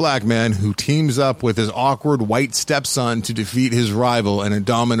elderly black man who teams up with his awkward white stepson to defeat his rival in a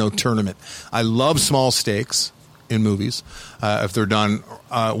domino tournament. I love small stakes in movies, if they're done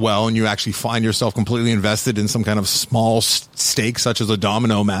well, and you actually find yourself completely invested in some kind of small stake, such as a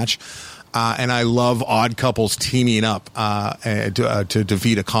domino match. And I love odd couples teaming up to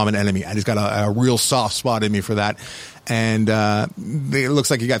defeat a common enemy. I just got a real soft spot in me for that. And it looks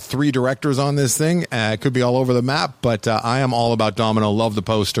like you got 3 directors on this thing. It could be all over the map, but I am all about Domino. Love the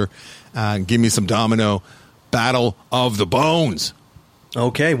poster. Give me some Domino. Battle of the Bones.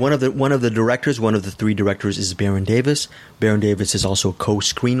 Okay, one of the directors, one of the 3 directors is Baron Davis. Baron Davis is also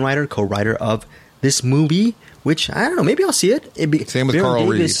co-screenwriter, co-writer of this movie, which, I don't know, maybe I'll see it. Same with Carl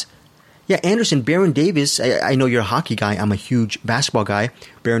Reed. Yeah, Anderson, Baron Davis, I know you're a hockey guy. I'm a huge basketball guy.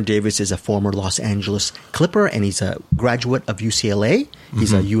 Baron Davis is a former Los Angeles Clipper, and he's a graduate of UCLA.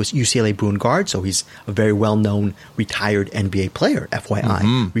 He's a UCLA Bruin guard, so he's a very well-known retired NBA player,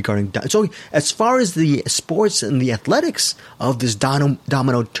 FYI. So as far as the sports and the athletics of this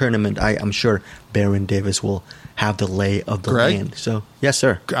domino tournament, I'm sure Baron Davis will have the lay of the land. So, yes,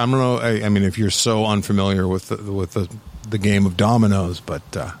 sir. I don't know. I mean, if you're so unfamiliar with the game of dominoes, but...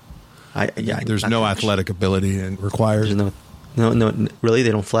 there's no athletic ability and required. No, really?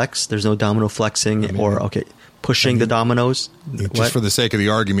 They don't flex? There's no domino flexing pushing the dominoes? Just for the sake of the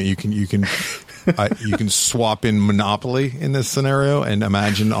argument, you can you can swap in Monopoly in this scenario and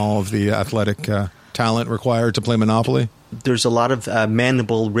imagine all of the athletic talent required to play Monopoly. There's a lot of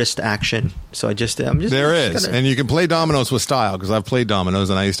mandible wrist action. So I'm just and you can play dominoes with style, because I've played dominoes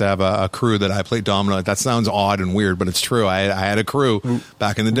and I used to have a crew that I played domino. That sounds odd and weird, but it's true. I had a crew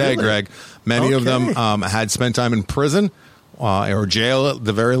back in the day, really? Greg. Many of them had spent time in prison. Or jail at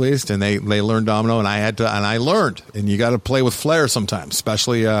the very least, and they learned domino, and I learned. And you got to play with flair sometimes,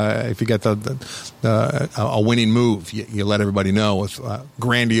 especially if you get a winning move. You let everybody know with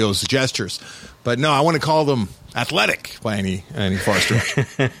grandiose gestures. But no, I want to call them athletic by any far stretch.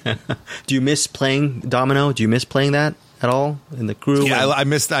 Do you miss playing domino? Do you miss playing that at all in the crew? Yeah, I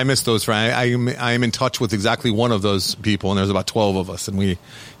miss those friends. I am in touch with exactly one of those people, and there's about 12 of us, and we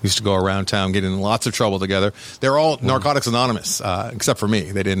used to go around town, get in lots of trouble together. They're all Narcotics Anonymous, except for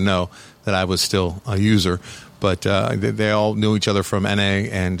me. They didn't know that I was still a user, but they all knew each other from NA,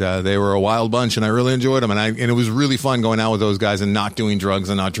 and they were a wild bunch, and I really enjoyed them. And it was really fun going out with those guys and not doing drugs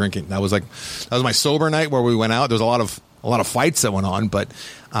and not drinking. That was my sober night where we went out. There was a lot of fights that went on, but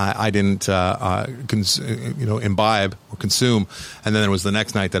I didn't imbibe or consume. And then there was the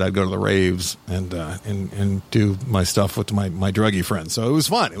next night that I'd go to the raves and do my stuff with my druggy friends. So it was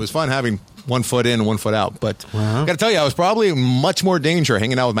fun. It was fun having one foot in and one foot out. But I got to tell you, I was probably in much more danger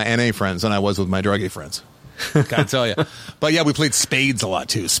hanging out with my NA friends than I was with my druggy friends. Gotta tell you. But yeah, we played spades a lot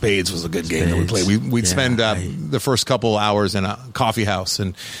too. Spades was a good game that we played. We'd spend the first couple hours in a coffee house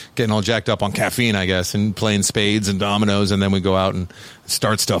and getting all jacked up on caffeine, I guess, and playing spades and dominoes, and then we go out and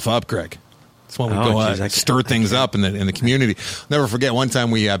start stuff up, Greg. That's when we go out and stir things up in the community. I'll never forget one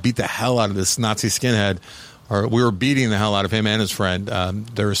time we beat the hell out of this Nazi skinhead. Or we were beating the hell out of him and his friend.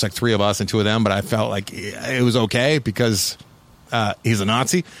 There was like 3 of us and 2 of them, but I felt like it was okay because he's a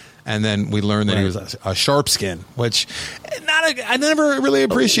Nazi. And then we learned that he was a sharp skin, which I never really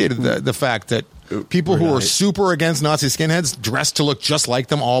appreciated the fact that people who are super against Nazi skinheads dress to look just like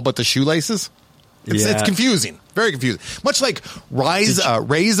them, all but the shoelaces. It's confusing, very confusing. Much like raise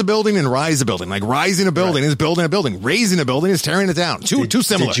a building and rise a building. Like rising a building is building a building. Raising a building is tearing it down. Too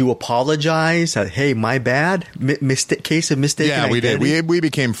similar. Did you apologize? Hey, my bad. Case of mistaken. Yeah, we did. We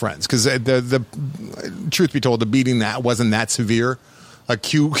became friends because the truth be told, the beating that wasn't that severe.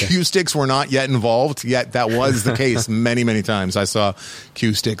 Q sticks were not yet involved, yet that was the case many, many times. I saw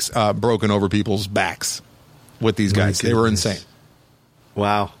Q sticks broken over people's backs with these guys. They were insane.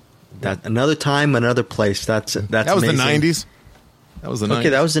 Wow. That another time, another place. That was amazing. The 90s. That was the 90s. Okay,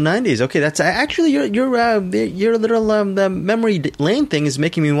 that was the 90s. Okay, that's actually your little memory lane thing is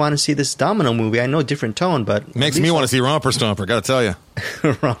making me want to see this Domino movie. I know, different tone, but makes me want to see Romper Stomper. Got to tell you,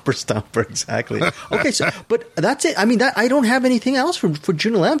 Romper Stomper, exactly. Okay, so but that's it. I mean, I don't have anything else for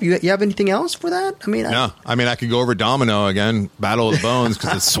June 11th. You have anything else for that? I mean, no. I mean, I could go over Domino again, Battle of the Bones,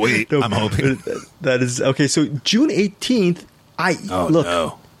 because it's sweet. I'm hoping that is okay. So June 18th.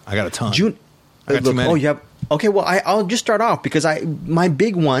 No. I got a ton. I got too many. Oh, you have. Okay, well, I'll just start off because my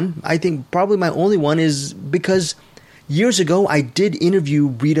big one, I think probably my only one, is because years ago I did interview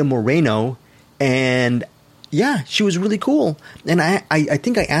Rita Moreno, and yeah, she was really cool. And I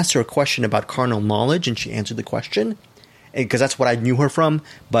think I asked her a question about carnal knowledge, and she answered the question, because that's what I knew her from.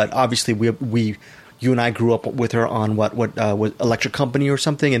 But obviously, you and I grew up with her on what Electric Company or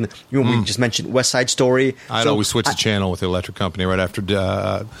something, and we just mentioned West Side Story. I'd always switch the channel with the Electric Company right after.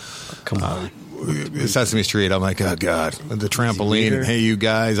 Come on. Sesame Street. I'm like, oh god, the trampoline. And, hey, you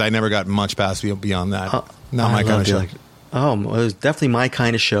guys. I never got much past beyond that. Not my kind of show. It was definitely my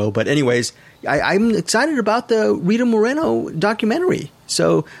kind of show. But anyways, I'm excited about the Rita Moreno documentary.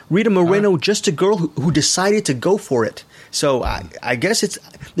 So Rita Moreno, just a girl who decided to go for it. So I guess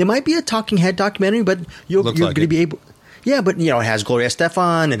there might be a talking head documentary, but you're going to be able. Yeah, but it has Gloria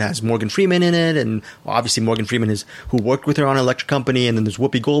Estefan, it has Morgan Freeman in it, and obviously Morgan Freeman is who worked with her on Electric Company, and then there's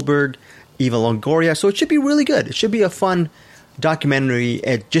Whoopi Goldberg, Eva Longoria. So it should be really good. It should be a fun documentary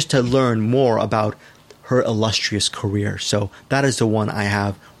just to learn more about her illustrious career. So that is the one I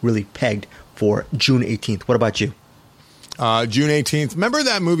have really pegged for June 18th. What about you? June 18th. Remember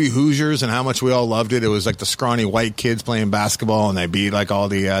that movie Hoosiers and how much we all loved it? It was like the scrawny white kids playing basketball, and they beat like all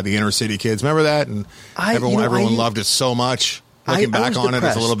the inner city kids. Remember that? And everyone loved it so much. Looking back on it,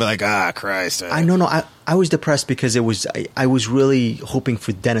 it's a little bit like, Christ. I was depressed because I was really hoping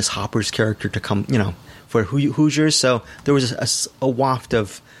for Dennis Hopper's character to come, for Hoosiers. So there was a waft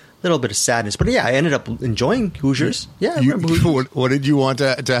of little bit of sadness. But yeah, I ended up enjoying Hoosiers. Yeah, I remember Hoosiers. What did you want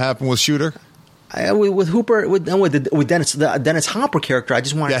to happen with Shooter? with Hooper, with Dennis Hopper character. I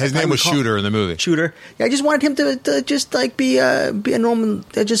just wanted. Yeah, his name was Shooter in the movie. Shooter. Yeah, I just wanted him to just like be a normal,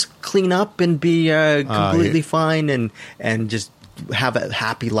 just clean up and be completely fine and just have a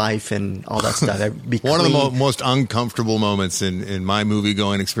happy life and all that stuff. One of the most uncomfortable moments in my movie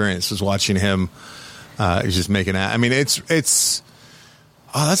going experience was watching him. He's just making. I mean, it's.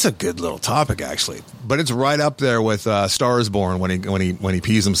 Oh, that's a good little topic, actually. But it's right up there with Stars Born when he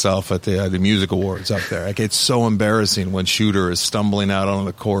pees himself at the music awards up there. Like, it's so embarrassing when Shooter is stumbling out on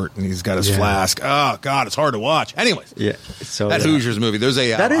the court and he's got his flask. Oh God, it's hard to watch. Anyways, so that Hoosiers movie. There's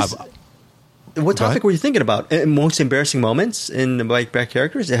a that is. What topic were you thinking about? Most embarrassing moments in the back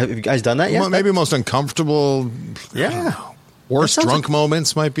characters? Have you guys done that yet? Well, maybe most uncomfortable. Yeah. Worst drunk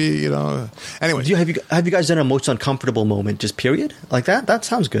moments might be, Anyway, have you guys done a most uncomfortable moment, just period, like that? That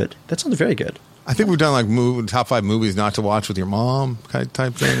sounds good. That sounds very good. I think we've done like top 5 movies not to watch with your mom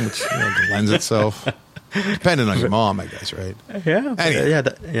type thing, which lends itself, depending on your mom, I guess, right? Yeah.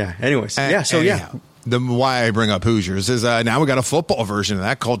 Anyway. Anyways, Why I bring up Hoosiers is now we got a football version of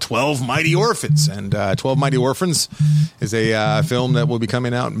that called 12 Mighty Orphans. And 12 Mighty Orphans is a film that will be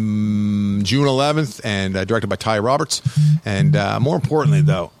coming out June 11th and directed by Ty Roberts. And more importantly,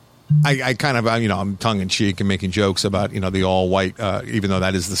 though, I kind of, I'm tongue-in-cheek and making jokes about, the all-white, even though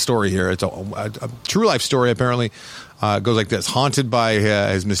that is the story here. It's a true-life story, apparently. It goes like this. Haunted by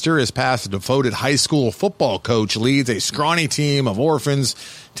his mysterious past, a devoted high school football coach leads a scrawny team of orphans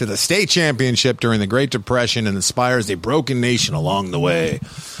to the state championship during the Great Depression and inspires a broken nation along the way.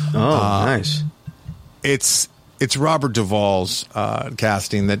 Oh, nice. It's Robert Duvall's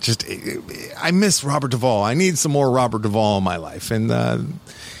casting that just... I miss Robert Duvall. I need some more Robert Duvall in my life. And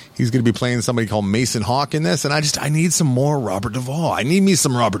he's going to be playing somebody called Mason Hawk in this, and I need some more Robert Duvall. I need me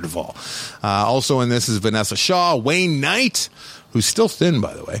some Robert Duvall. Also in this is Vanessa Shaw, Wayne Knight, who's still thin,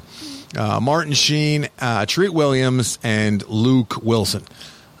 by the way, Martin Sheen, Treat Williams, and Luke Wilson.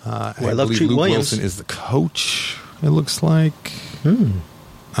 I love Treat Luke Williams. Wilson is the coach, it looks like. I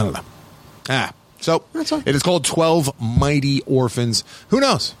don't know. So it is called 12 Mighty Orphans. Who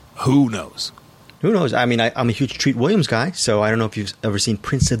knows? Who knows? Who knows? I mean, I'm a huge Treat Williams guy, so I don't know if you've ever seen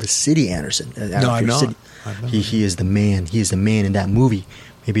Prince of the City, Anderson. No, I've not. He is the man. He is the man in that movie.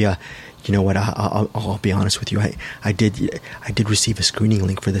 Maybe you know what? I'll be honest with you. I did receive a screening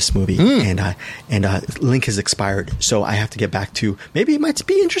link for this movie, and link has expired, so I have to get back to. Maybe it might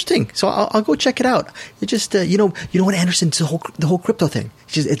be interesting, so I'll go check it out. It just you know what, Anderson? It's the whole crypto thing.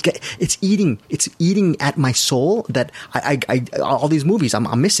 It's eating at my soul that I all these movies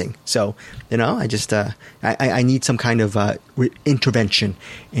I'm missing. So I need some kind of intervention,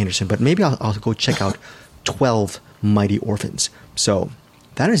 Anderson. But maybe I'll go check out 12 Mighty Orphans. So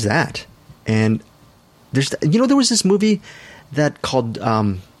that is that. And there was this movie that called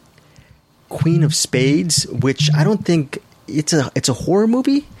Queen of Spades, which I don't think it's a horror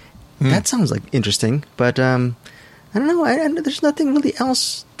movie. That sounds like interesting, but I don't know. There's nothing really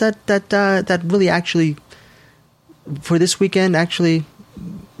else that really actually for this weekend actually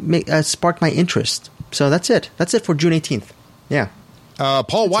sparked my interest. So that's it. That's it for June 18th. Yeah.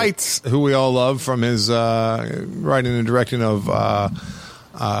 Paul Weitz, who we all love from his writing and directing of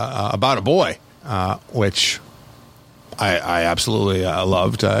About a Boy, which I absolutely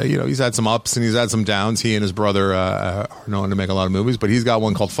loved. He's had some ups and he's had some downs. He and his brother are known to make a lot of movies, but he's got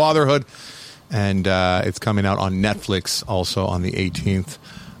one called Fatherhood, and it's coming out on Netflix also on the 18th,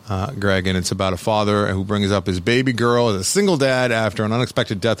 Greg, and it's about a father who brings up his baby girl as a single dad after an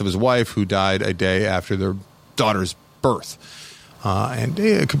unexpected death of his wife, who died a day after their daughter's birth. And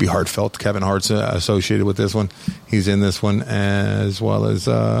it could be heartfelt. Kevin Hart's associated with this one. He's in this one, as well as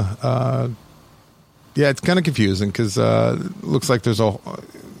it's kind of confusing because it looks like there's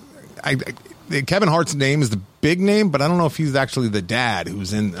Kevin Hart's name is the big name, but I don't know if he's actually the dad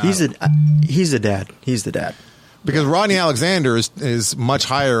who's in. He's the dad. He's the dad. Because Rodney Alexander is much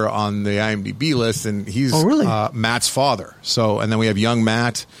higher on the IMDb list, and he's Matt's father. So, and then we have young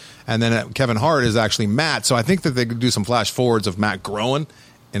Matt. And then Kevin Hart is actually Matt. So I think that they could do some flash forwards of Matt growing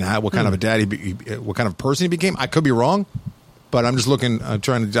and what kind of a dad what kind of person he became. I could be wrong, but I'm just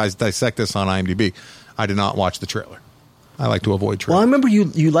trying to dissect this on IMDb. I did not watch the trailer. I like to avoid trailers. Well, I remember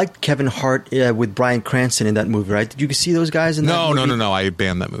you liked Kevin Hart with Bryan Cranston in that movie, right? Did you see those guys in that movie? No. I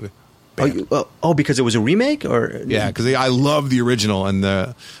banned that movie. Because it was a remake? Or yeah, because I love the original, and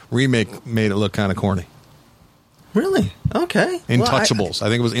the remake made it look kind of corny. Really? Okay. Intouchables. I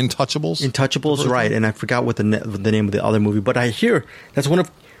think it was Intouchables. Intouchables, right. And I forgot what the name of the other movie. But I hear that's one of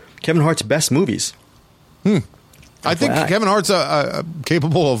Kevin Hart's best movies. I think Kevin Hart's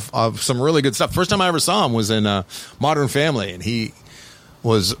capable of some really good stuff. First time I ever saw him was in Modern Family. And he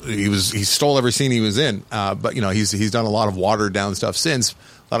he stole every scene he was in. But he's done a lot of watered down stuff since. A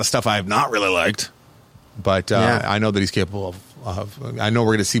lot of stuff I have not really liked. But I know that he's capable of. I know we're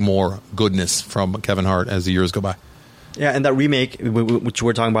going to see more goodness from Kevin Hart as the years go by. Yeah, and that remake, which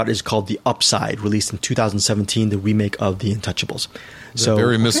we're talking about, is called The Upside, released in 2017, the remake of The Untouchables. So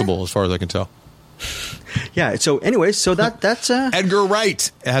very missable, as far as I can tell. Yeah. So, anyways, that's Edgar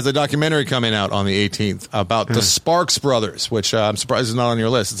Wright has a documentary coming out on the 18th about the Sparks Brothers, which I'm surprised is not on your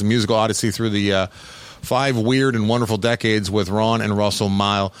list. It's a musical odyssey through the 5 weird and wonderful decades with Ron and Russell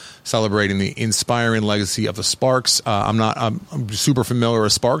Mile celebrating the inspiring legacy of the Sparks. I'm super familiar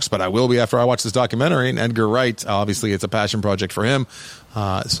with Sparks, but I will be after I watch this documentary. And Edgar Wright, obviously, it's a passion project for him.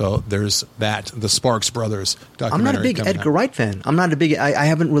 So there's that, the Sparks Brothers documentary. I'm not a big Edgar Wright fan. I'm not a big. I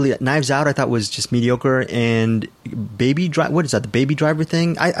haven't really. Knives Out, I thought was just mediocre. And Baby Driver. What is that? The Baby Driver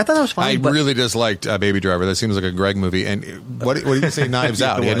thing? I thought that was fine. I really disliked Baby Driver. That seems like a Greg movie. And what did you say? Knives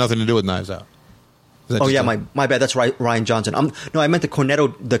Out. It had nothing to do with Knives Out. Oh yeah, my bad. That's Ryan Johnson. No, I meant the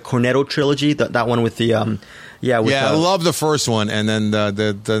Cornetto trilogy. That one with the I love the first one, and then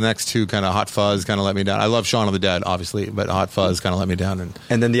the next two kind of Hot Fuzz kind of let me down. I love Shaun of the Dead, obviously, but Hot Fuzz kind of let me down.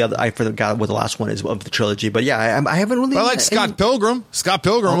 And then the other, I forgot what the last one is of the trilogy. But yeah, I haven't really. I like Scott Pilgrim. Scott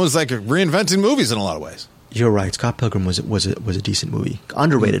Pilgrim was like reinventing movies in a lot of ways. You're right. Scott Pilgrim was a decent movie,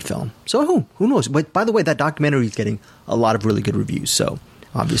 underrated film. So who knows? But by the way, that documentary is getting a lot of really good reviews. So.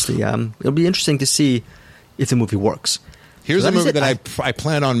 Obviously, it'll be interesting to see if the movie works. Here's a movie that I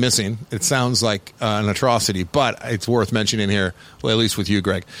plan on missing. It sounds like an atrocity, but it's worth mentioning here, well, at least with you,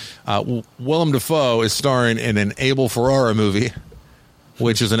 Greg. Willem Dafoe is starring in an Abel Ferrara movie,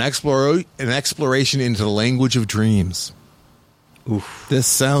 which is an exploration into the language of dreams. Oof. This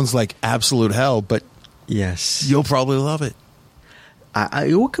sounds like absolute hell, but yes, you'll probably love it.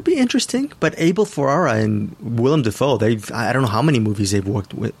 It could be interesting, but Abel Ferrara and Willem Dafoe, I don't know how many movies they've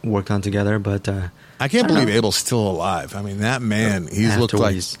worked on together, but I can't believe Abel's still alive. I mean, that man, he's looked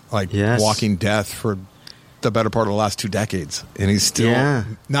like walking death for the better part of the last 2 decades, and he's still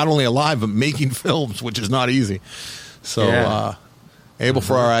not only alive but making films, which is not easy. So Abel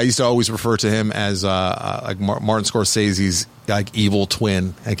Ferrara, I used to always refer to him as like Martin Scorsese's like evil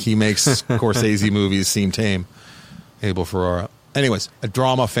twin. Like he makes Scorsese movies seem tame. Abel Ferrara. Anyways, a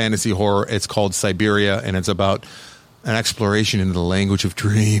drama, fantasy, horror. It's called Siberia, and it's about an exploration into the language of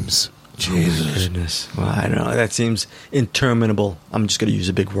dreams. Jesus. Oh, goodness. Well, I don't know. That seems interminable. I'm just going to use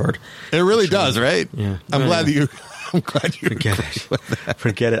a big word. It really does, right? Yeah. I'm glad you forget it.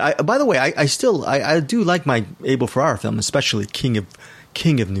 Forget it. By the way, I do like my Abel Ferrara film, especially King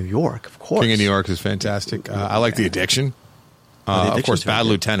of New York, of course. King of New York is fantastic. I like The Addiction. Of course, Bad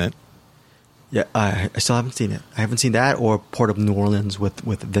Lieutenant. Yeah, I still haven't seen it. I haven't seen that or Port of New Orleans with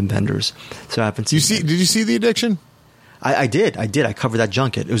Vin Vendors. So I haven't seen it. Did you see The Addiction? I did. I covered that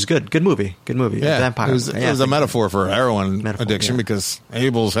junket. It was good. Good movie. Yeah, Vampire. It was a metaphor for heroin addiction because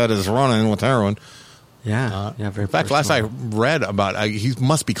Abel's head is running with heroin. Yeah. Very. In fact, last I read about he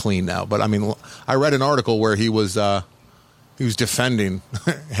must be clean now. But I mean, I read an article where he was defending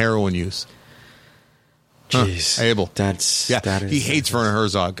heroin use. Jeez, Abel. He hates Werner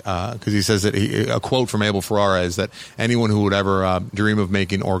Herzog because he says that a quote from Abel Ferrara is that anyone who would ever dream of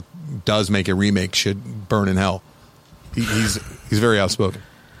making or does make a remake should burn in hell. He's very outspoken.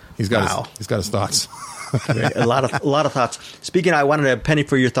 He's got his thoughts. A lot of thoughts. Speaking, I wanted a penny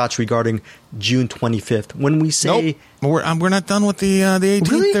for your thoughts regarding June 25th. When we say we're not done with the 18th,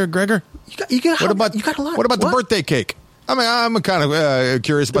 really? There, Gregor. You got a lot. What about the birthday cake? I mean, I'm kind of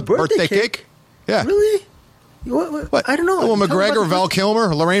curious about the birthday cake. Yeah, really. What? I don't know. Well, McGregor, Val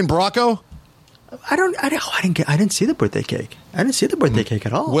Kilmer, Lorraine Bracco. I didn't see the birthday cake. I didn't see the birthday cake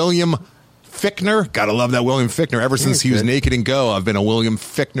at all. William Fichtner. Gotta love that William Fichtner. Ever since he was Naked and Go, I've been a William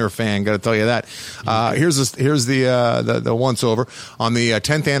Fichtner fan. Gotta tell you that. Here's the once over. On the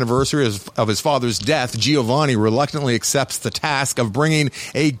 10th anniversary of his father's death, Giovanni reluctantly accepts the task of bringing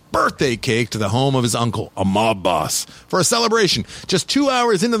a birthday cake to the home of his uncle, a mob boss, for a celebration. Just 2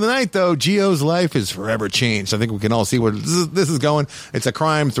 hours into the night, though, Gio's life is forever changed. I think we can all see where this is going. It's a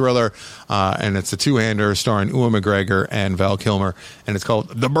crime thriller, and it's a two-hander starring Ewan McGregor and Val Kilmer, and it's called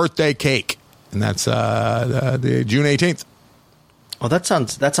The Birthday Cake. And that's the June 18th. Oh, that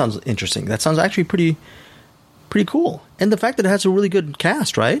sounds interesting. That sounds actually pretty cool. And the fact that it has a really good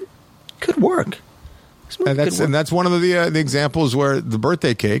cast, right? Could work. And that's one of the examples where the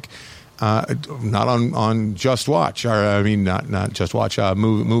birthday cake, not on Just Watch, or I mean not Just Watch,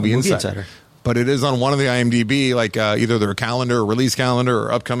 Movie Insider. But it is on one of the IMDb, like either their calendar, or release calendar,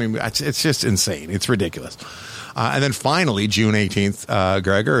 or upcoming. It's just insane. It's ridiculous. And then finally, June 18th,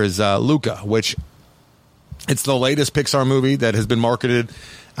 Gregor, is Luca, which It's the latest Pixar movie that has been marketed,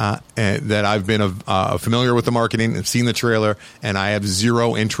 and that I've been familiar with the marketing and seen the trailer, and I have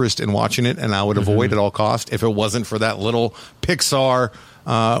zero interest in watching it, and I would avoid at all cost if it wasn't for that little Pixar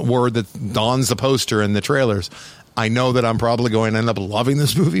word that dawns the poster in the trailers. I know that I'm probably going to end up loving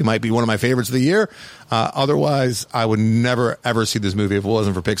this movie. It might be one of my favorites of the year. Otherwise, I would never, ever see this movie if it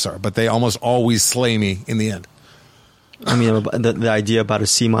wasn't for Pixar. But they almost always slay me in the end. I mean, the idea about a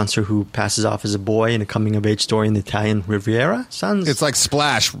sea monster who passes off as a boy in a coming-of-age story in the Italian Riviera sounds... It's like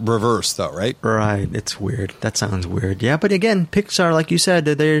Splash reverse, though, right? Right. It's weird. That sounds weird. Yeah, but again, Pixar, like you said,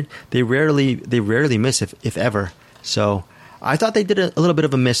 they rarely miss, if ever. So I thought they did a little bit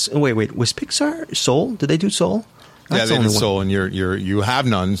of a miss. Wait. Was Pixar Soul? Did they do Soul? That's they did Soul, and you have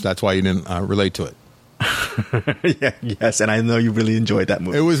none. That's why you didn't relate to it. Yes, and I know you really enjoyed that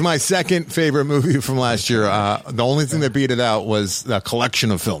movie. It was my second favorite movie from last year. The only thing that beat it out was the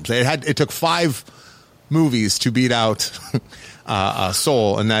collection of films. It took 5 movies to beat out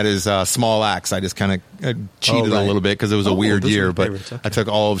Soul, and that is Small Axe. I just kind of cheated a little bit because it was a weird year, but okay. I took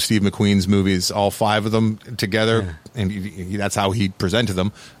all of Steve McQueen's movies, all 5 of them together, and that's how he presented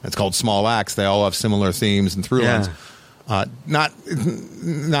them. It's called Small Axe. They all have similar themes and through lines.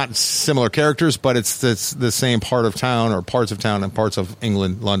 Not similar characters, but it's the same part of town or parts of town and parts of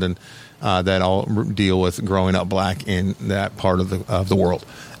England, London, that all deal with growing up black in that part of the world.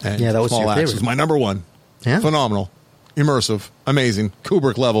 And that was Small your Axe favorite. was my number one. Yeah? Phenomenal, immersive, amazing,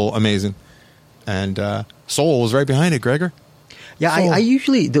 Kubrick level, amazing, and Soul was right behind it, Gregor. Yeah, I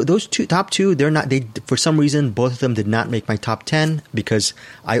usually those top two. They're not. They for some reason both of them did not make my top 10 because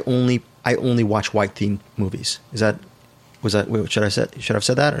I only watch white themed movies. Was that? Should I have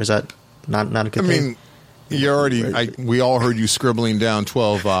said that, or is that not a good thing? I mean, we all heard you scribbling down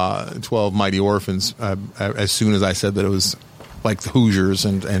 12 Mighty Orphans as soon as I said that it was like the Hoosiers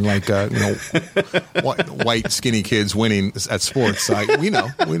and like white skinny kids winning at sports. We know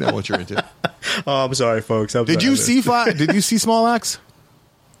what you're into. Oh, I'm sorry, folks. Did you see Small Axe?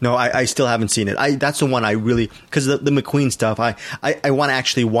 No, I still haven't seen it. That's the one I really, because the McQueen stuff. I want to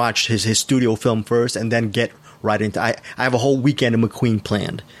actually watch his studio film first and then get right into. I have a whole weekend of McQueen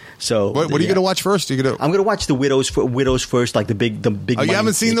planned. So what are you going to watch first? I'm going to watch the Widows first, like the big. Oh, you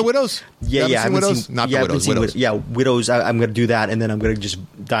haven't seen the Widows? Yeah, I haven't Widows. Seen, Not the Widows. Widows. Yeah, Widows. I'm going to do that, and then I'm going to just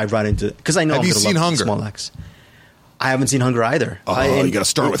dive right into, because I know. Have you seen Hunger? Small Axe. I haven't seen Hunger either. Oh, you got to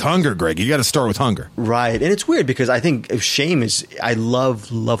start with Hunger, Greg. You got to start with Hunger. Right, and it's weird because I think Shame is. I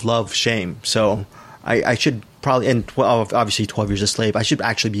love Shame. So I should probably, and obviously 12 Years a Slave. I should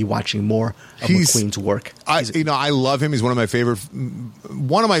actually be watching more of McQueen's work. I love him. He's one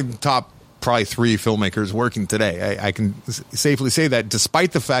of my top probably 3 filmmakers working today. I can safely say that,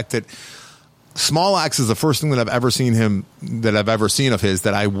 despite the fact that Small Axe is the first thing that I've ever seen of his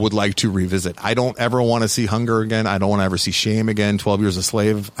that I would like to revisit. I don't ever want to see Hunger again. I don't want to ever see Shame again. 12 Years a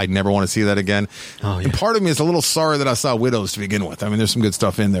Slave. I'd never want to see that again. Oh, yeah. And part of me is a little sorry that I saw Widows to begin with. I mean, there's some good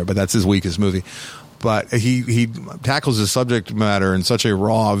stuff in there, but that's his weakest movie. But he tackles his subject matter in such a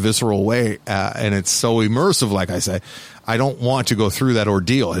raw, visceral way, and it's so immersive, like I say. I don't want to go through that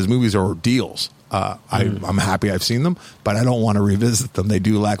ordeal. His movies are ordeals. I'm happy I've seen them, but I don't want to revisit them. They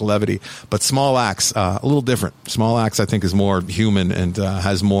do lack levity. But Small Axe, a little different. Small Axe, I think, is more human and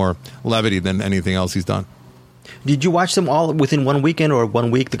has more levity than anything else he's done. Did you watch them all within one weekend or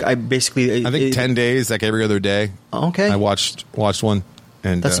 1 week? I think 10 days, like every other day. Okay. I watched one.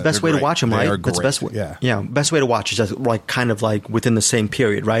 And that's the best way to watch them, right? That's the best way. Yeah. Best way to watch is just like kind of like within the same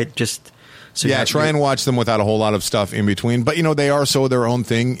period, right? Just so try and watch them without a whole lot of stuff in between. But they are so their own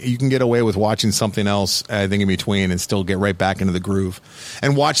thing. You can get away with watching something else, I think, in between and still get right back into the groove.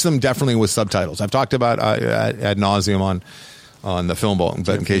 And watch them definitely with subtitles. I've talked about ad nauseum on the Film Bowl,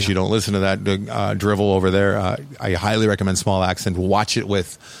 but in case you don't listen to that drivel over there, I highly recommend Small Axe and watch it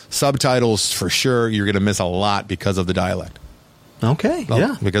with subtitles for sure. You're going to miss a lot because of the dialect. Okay,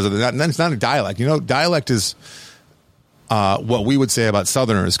 because of that. And then it's not a dialect. Dialect is what we would say about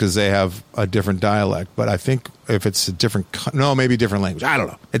Southerners because they have a different dialect. But I think if it's a maybe different language. I don't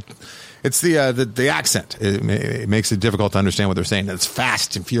know. It's the accent. It makes it difficult to understand what they're saying. It's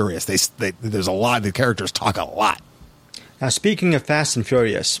fast and furious. There's a lot. The characters talk a lot. Now, speaking of Fast and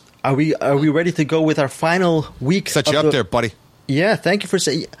Furious, are we ready to go with our final week? Set you up there, buddy. Yeah, thank you for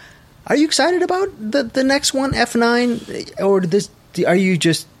saying. Are you excited about the next one, F9, or this? Are you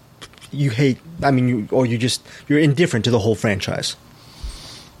just hate? I mean, you're indifferent to the whole franchise?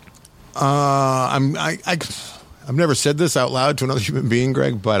 I've never said this out loud to another human being,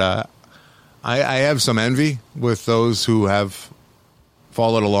 Greg, but I have some envy with those who have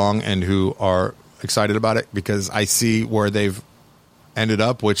followed along and who are excited about it because I see where they've ended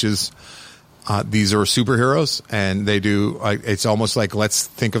up, which is these are superheroes, and they do. It's almost like, let's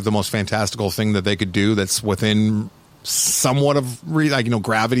think of the most fantastical thing that they could do that's within somewhat of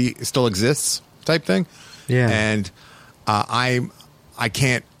gravity still exists type thing. Yeah. And I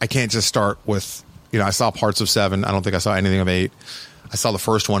can't just start with, I saw parts of 7. I don't think I saw anything of 8. I saw the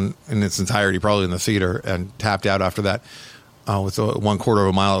first one in its entirety, probably in the theater, and tapped out after that with 1/4 of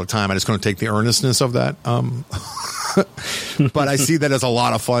a mile at a time. I just couldn't take the earnestness of that. But I see that as a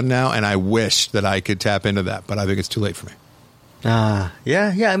lot of fun now, and I wish that I could tap into that, but I think it's too late for me.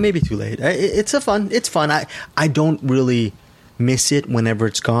 Yeah, maybe too late. It's fun. I don't really miss it whenever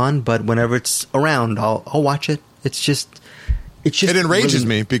it's gone, but whenever it's around, I'll watch it. It enrages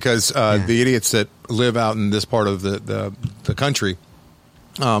me because the idiots that live out in this part of the country,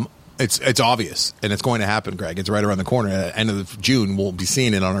 it's obvious, and it's going to happen, Greg. It's right around the corner. At the end of June, we'll be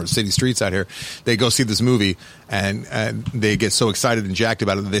seeing it on our city streets out here. They go see this movie, and they get so excited and jacked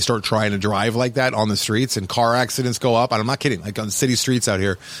about it that they start trying to drive like that on the streets, and car accidents go up. And I'm not kidding. Like on the city streets out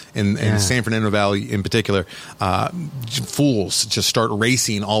here in San Fernando Valley in particular, fools just start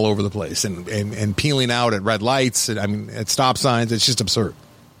racing all over the place and peeling out at red lights. And, I mean, at stop signs. It's just absurd.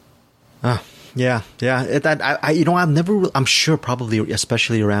 Yeah. I've never. I'm sure, probably,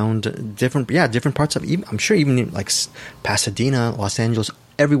 especially around different parts of. I'm sure even like Pasadena, Los Angeles,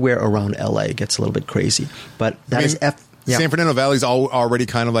 everywhere around LA gets a little bit crazy. But San Fernando Valley is already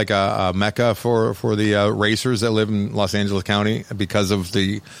kind of like a mecca for the racers that live in Los Angeles County because of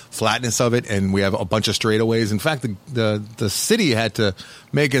the flatness of it, and we have a bunch of straightaways. In fact, the city had to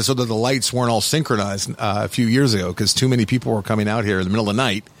make it so that the lights weren't all synchronized a few years ago because too many people were coming out here in the middle of the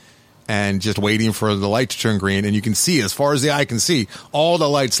night and just waiting for the light to turn green. And you can see, as far as the eye can see, all the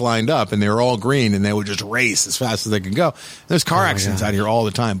lights lined up, and they were all green, and they would just race as fast as they can go. There's car accidents out here all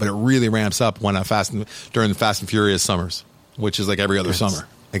the time, but it really ramps up when during the Fast and Furious summers, which is like every other summer.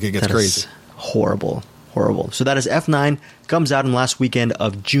 Like, it gets crazy. Horrible. So that is F9. Comes out on the last weekend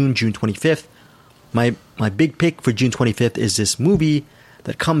of June 25th. My big pick for June 25th is this movie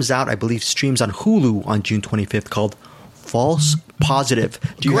that comes out, I believe, streams on Hulu on June 25th, called False Positive.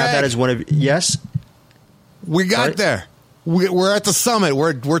 Do you have that as one of? Yes, we got there. We're at the summit.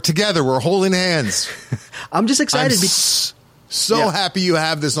 We're together. We're holding hands. I'm just excited. Happy you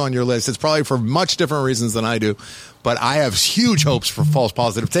have this on your list. It's probably for much different reasons than I do, but I have huge hopes for False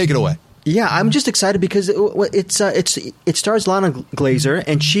Positive. Take it away. Yeah, I'm just excited because it stars Lana Glazer,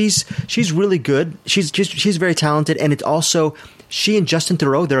 and she's really good. She's very talented, and it's also she and Justin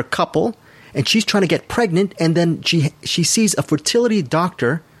Theroux. They're a couple. And she's trying to get pregnant, and then she sees a fertility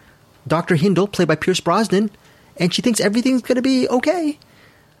doctor, Dr. Hindle, played by Pierce Brosnan, and she thinks everything's going to be okay.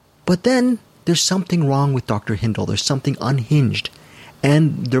 But then there's something wrong with Dr. Hindle. There's something unhinged,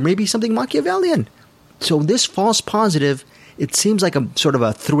 and there may be something Machiavellian. So this False Positive, it seems like a sort of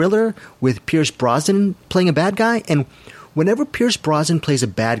a thriller with Pierce Brosnan playing a bad guy. And whenever Pierce Brosnan plays a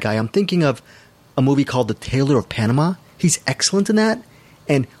bad guy, I'm thinking of a movie called The Tailor of Panama. He's excellent in that,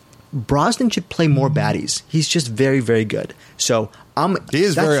 and Brosnan should play more baddies. He's just very, very good. So he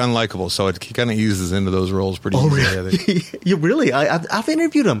is very unlikable, so he kind of eases into those roles pretty easily. Really? You really? I've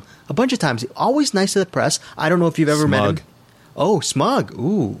interviewed him a bunch of times. Always nice to the press. I don't know if you've ever met him. Oh, smug.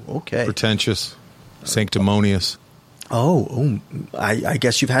 Ooh, okay. Pretentious, sanctimonious. I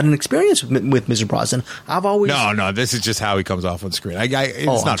guess you've had an experience with Mr. Brosnan. I've always no. This is just how he comes off on screen.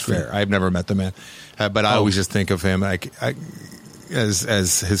 It's not fair. I've never met the man, but I always just think of him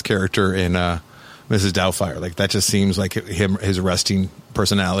as his character in Mrs. Doubtfire. Like, that just seems like his resting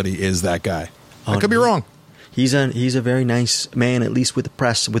personality is that guy. I could be wrong. He's a very nice man, at least with the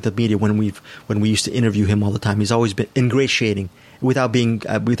press, with the media. When we used to interview him all the time, he's always been ingratiating without being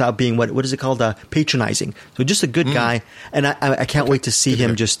what is it called, patronizing. So just a good guy, and I can't wait to see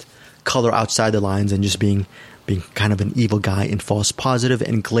him just color outside the lines and just being kind of an evil guy in False Positive.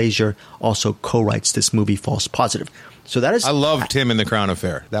 And Glazer also co-writes this movie, False Positive. So that is. I loved him in The Crown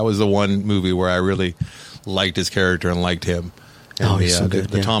Affair. That was the one movie where I really liked his character and liked him. And he's so good.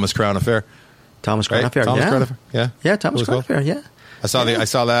 The Thomas Crown Affair. Thomas Crown Affair. Thomas Crown Affair. Yeah. Yeah, Thomas Crown Affair. Yeah. I saw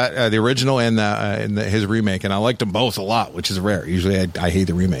that the original and his remake, and I liked them both a lot, which is rare. Usually I hate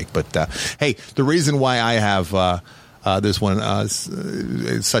the remake, but hey, the reason why I have this one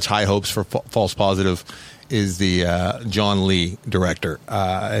such high hopes for False Positive is the John Lee director.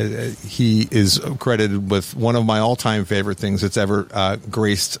 He is credited with one of my all-time favorite things that's ever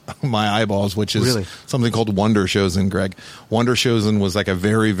graced my eyeballs, which is something called Wonder Chosen, Greg. Wonder Chosen was like a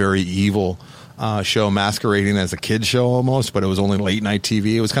very, very evil show masquerading as a kid show almost, but it was only late-night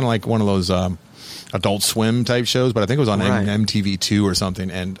TV. It was kind of like one of those Adult Swim type shows, but I think it was on MTV2 or something.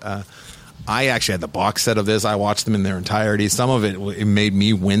 And I actually had the box set of this. I watched them in their entirety. Some of it made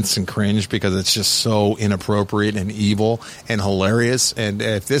me wince and cringe because it's just so inappropriate and evil and hilarious. And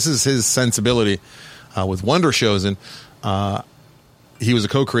if this is his sensibility with Wonder Chosen, he was a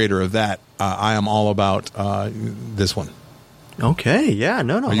co-creator of that. I am all about this one. Okay, yeah,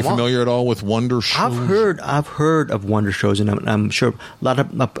 no. Are you familiar at all with Wonder Chosen? I've heard of Wonder Chosen, and I'm sure a lot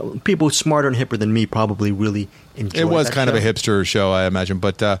of people smarter and hipper than me probably really enjoyed it. It was kind of a hipster show, I imagine,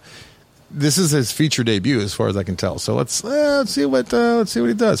 but this is his feature debut, as far as I can tell. So let's see what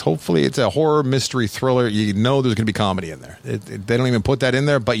he does. Hopefully, it's a horror mystery thriller. You know, there's going to be comedy in there. They don't even put that in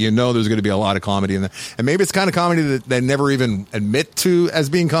there, but you know, there's going to be a lot of comedy in there. And maybe it's the kind of comedy that they never even admit to as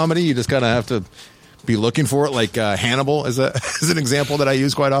being comedy. You just kind of have to be looking for it, like Hannibal as an example that I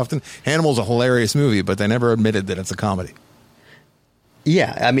use quite often. Hannibal's a hilarious movie, but they never admitted that it's a comedy.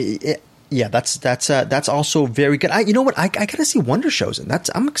 Yeah, I mean, that's also very good. You know what? I gotta see Wonder Chosen.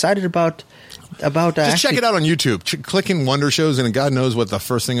 I'm excited about. Just check it out on YouTube. Click in Wonder Chosen, and God knows what the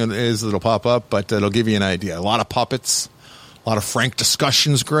first thing is that'll pop up, but it'll give you an idea. A lot of puppets, a lot of frank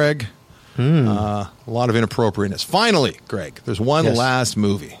discussions, Greg. A lot of inappropriateness. Finally, Greg, there's one last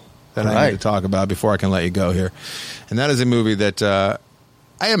movie that I need to talk about before I can let you go here. And that is a movie that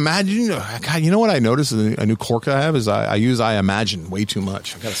I imagine, God, you know what I noticed? A new quirk I have is I use I imagine way too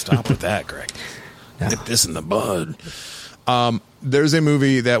much. I got to stop with that, Greg. Nip this in the bud. There's a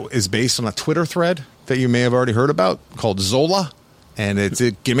movie that is based on a Twitter thread that you may have already heard about called Zola. And it's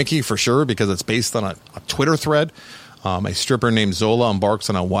gimmicky for sure because it's based on a Twitter thread. A stripper named Zola embarks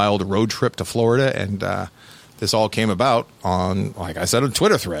on a wild road trip to Florida, and this all came about on, like I said, a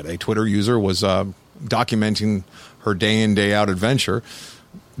Twitter thread. A Twitter user was documenting her day in, day out adventure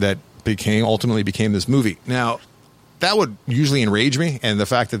that ultimately became this movie. Now, that would usually enrage me, and the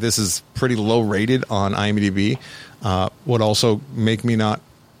fact that this is pretty low rated on IMDb would also make me not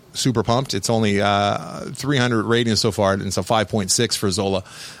super pumped. It's only 300 ratings so far, and it's a 5.6 for Zola.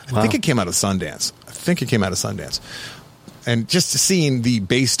 I think it came out of Sundance. And just seeing the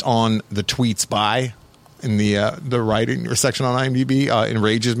based on the tweets by in the writing section on IMDb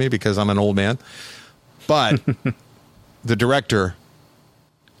enrages me because I'm an old man. But the director,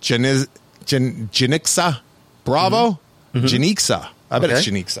 Janixa Bravo? Janixa. I bet it's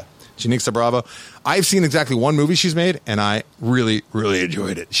Janixa. Janixa Bravo. I've seen exactly one movie she's made, and I really, really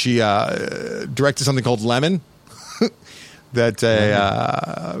enjoyed it. She directed something called Lemon that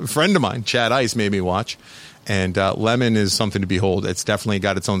a friend of mine, Chad Ice, made me watch. And Lemon is something to behold. It's definitely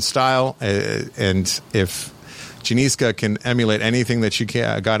got its own style. And if Janiska can emulate anything that she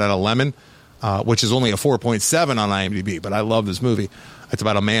got out of Lemon, which is only a 4.7 on IMDb, but I love this movie. It's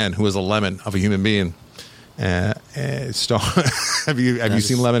about a man who is a lemon of a human being. Have you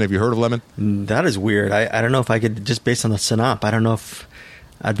seen Lemon? Have you heard of Lemon? That is weird. I don't know if I could, just based on the synop, I don't know if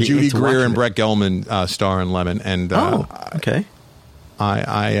I'd be Judy into Greer and it. Brett Gelman star in Lemon. And okay.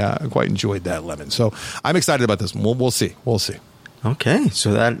 I quite enjoyed that Lemon. So I'm excited about this one. We'll see. Okay.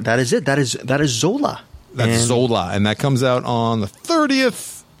 So that is it. That is Zola. That's Zola. And that comes out on the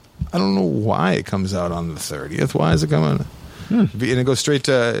 30th. I don't know why it comes out on the 30th. Why is it coming? And it goes straight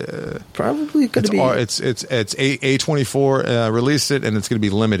to probably going to be. It's A24 released it, and it's going to be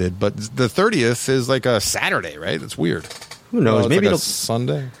limited. But the 30th is like a Saturday, right? That's weird. Who knows? Maybe like it'll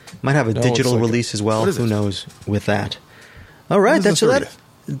Sunday. Might have a digital release as well. Who knows with that? All right, that's the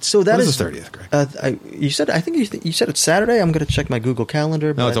 30th? So that is the 30th, Greg. I think you said it's Saturday. I'm going to check my Google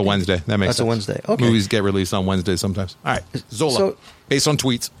Calendar. No, it's a Wednesday. That makes sense. That's a Wednesday. Okay. Movies get released on Wednesdays sometimes. All right, Zola, based on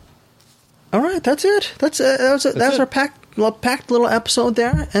tweets. All right, that's it. That's our packed little episode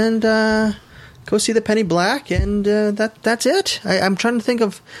there, and go see the Penny Black, and that's it. I'm trying to think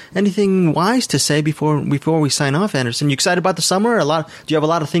of anything wise to say before we sign off, Anderson. You excited about the summer? Do you have a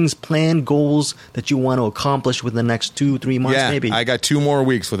lot of things planned, goals that you want to accomplish within the next 2-3 months? Yeah, maybe. I got 2 more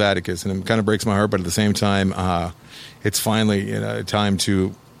weeks with Atticus, and it kind of breaks my heart, but at the same time, it's finally time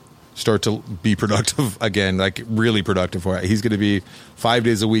to start to be productive again, like really productive for it. He's going to be 5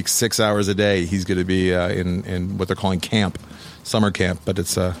 days a week, 6 hours a day. He's going to be in what they're calling summer camp, but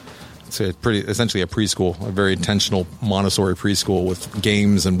it's essentially a preschool, a very intentional Montessori preschool with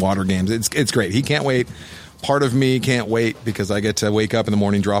games and water games. It's great. He can't wait. Part of me can't wait because I get to wake up in the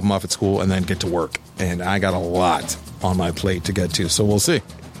morning, drop him off at school, and then get to work. And I got a lot on my plate to get to, so we'll see.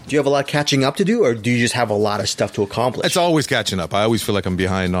 Do you have a lot catching up to do, or do you just have a lot of stuff to accomplish? It's always catching up. I always feel like I'm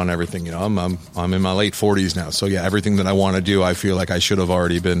behind on everything. I'm in my late 40s now, so yeah, everything that I want to do, I feel like I should have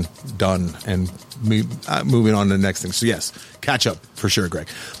already been done and moving on to the next thing. So yes, catch up for sure, Greg.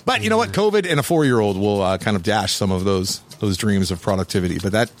 But you know what? COVID and a 4-year-old will kind of dash some of those dreams of productivity.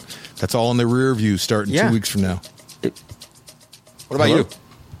 But that's all in the rear view starting 2 weeks from now. What about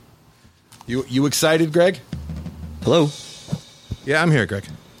you? You excited, Greg? Hello. Yeah, I'm here, Greg.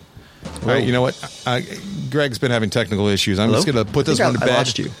 All right, you know what? Greg's been having technical issues. I'm just going to put this one to bed. I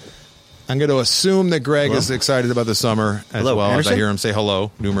lost you. I'm going to assume that Greg is excited about the summer as well, Anderson? as I hear him say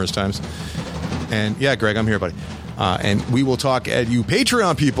hello numerous times. And yeah, Greg, I'm here, buddy. And we will talk at you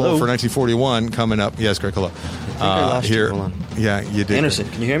Patreon people for 1941 coming up. Yes, Greg, hello. I lost here. you. Hold on. Yeah, you did. Anderson,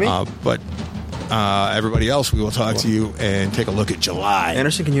 can you hear me? But everybody else, we will talk to you and take a look at July.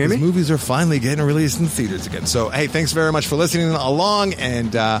 Anderson, can you hear me? These movies are finally getting released in theaters again. So, hey, thanks very much for listening along,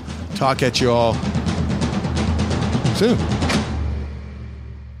 and talk at you all soon.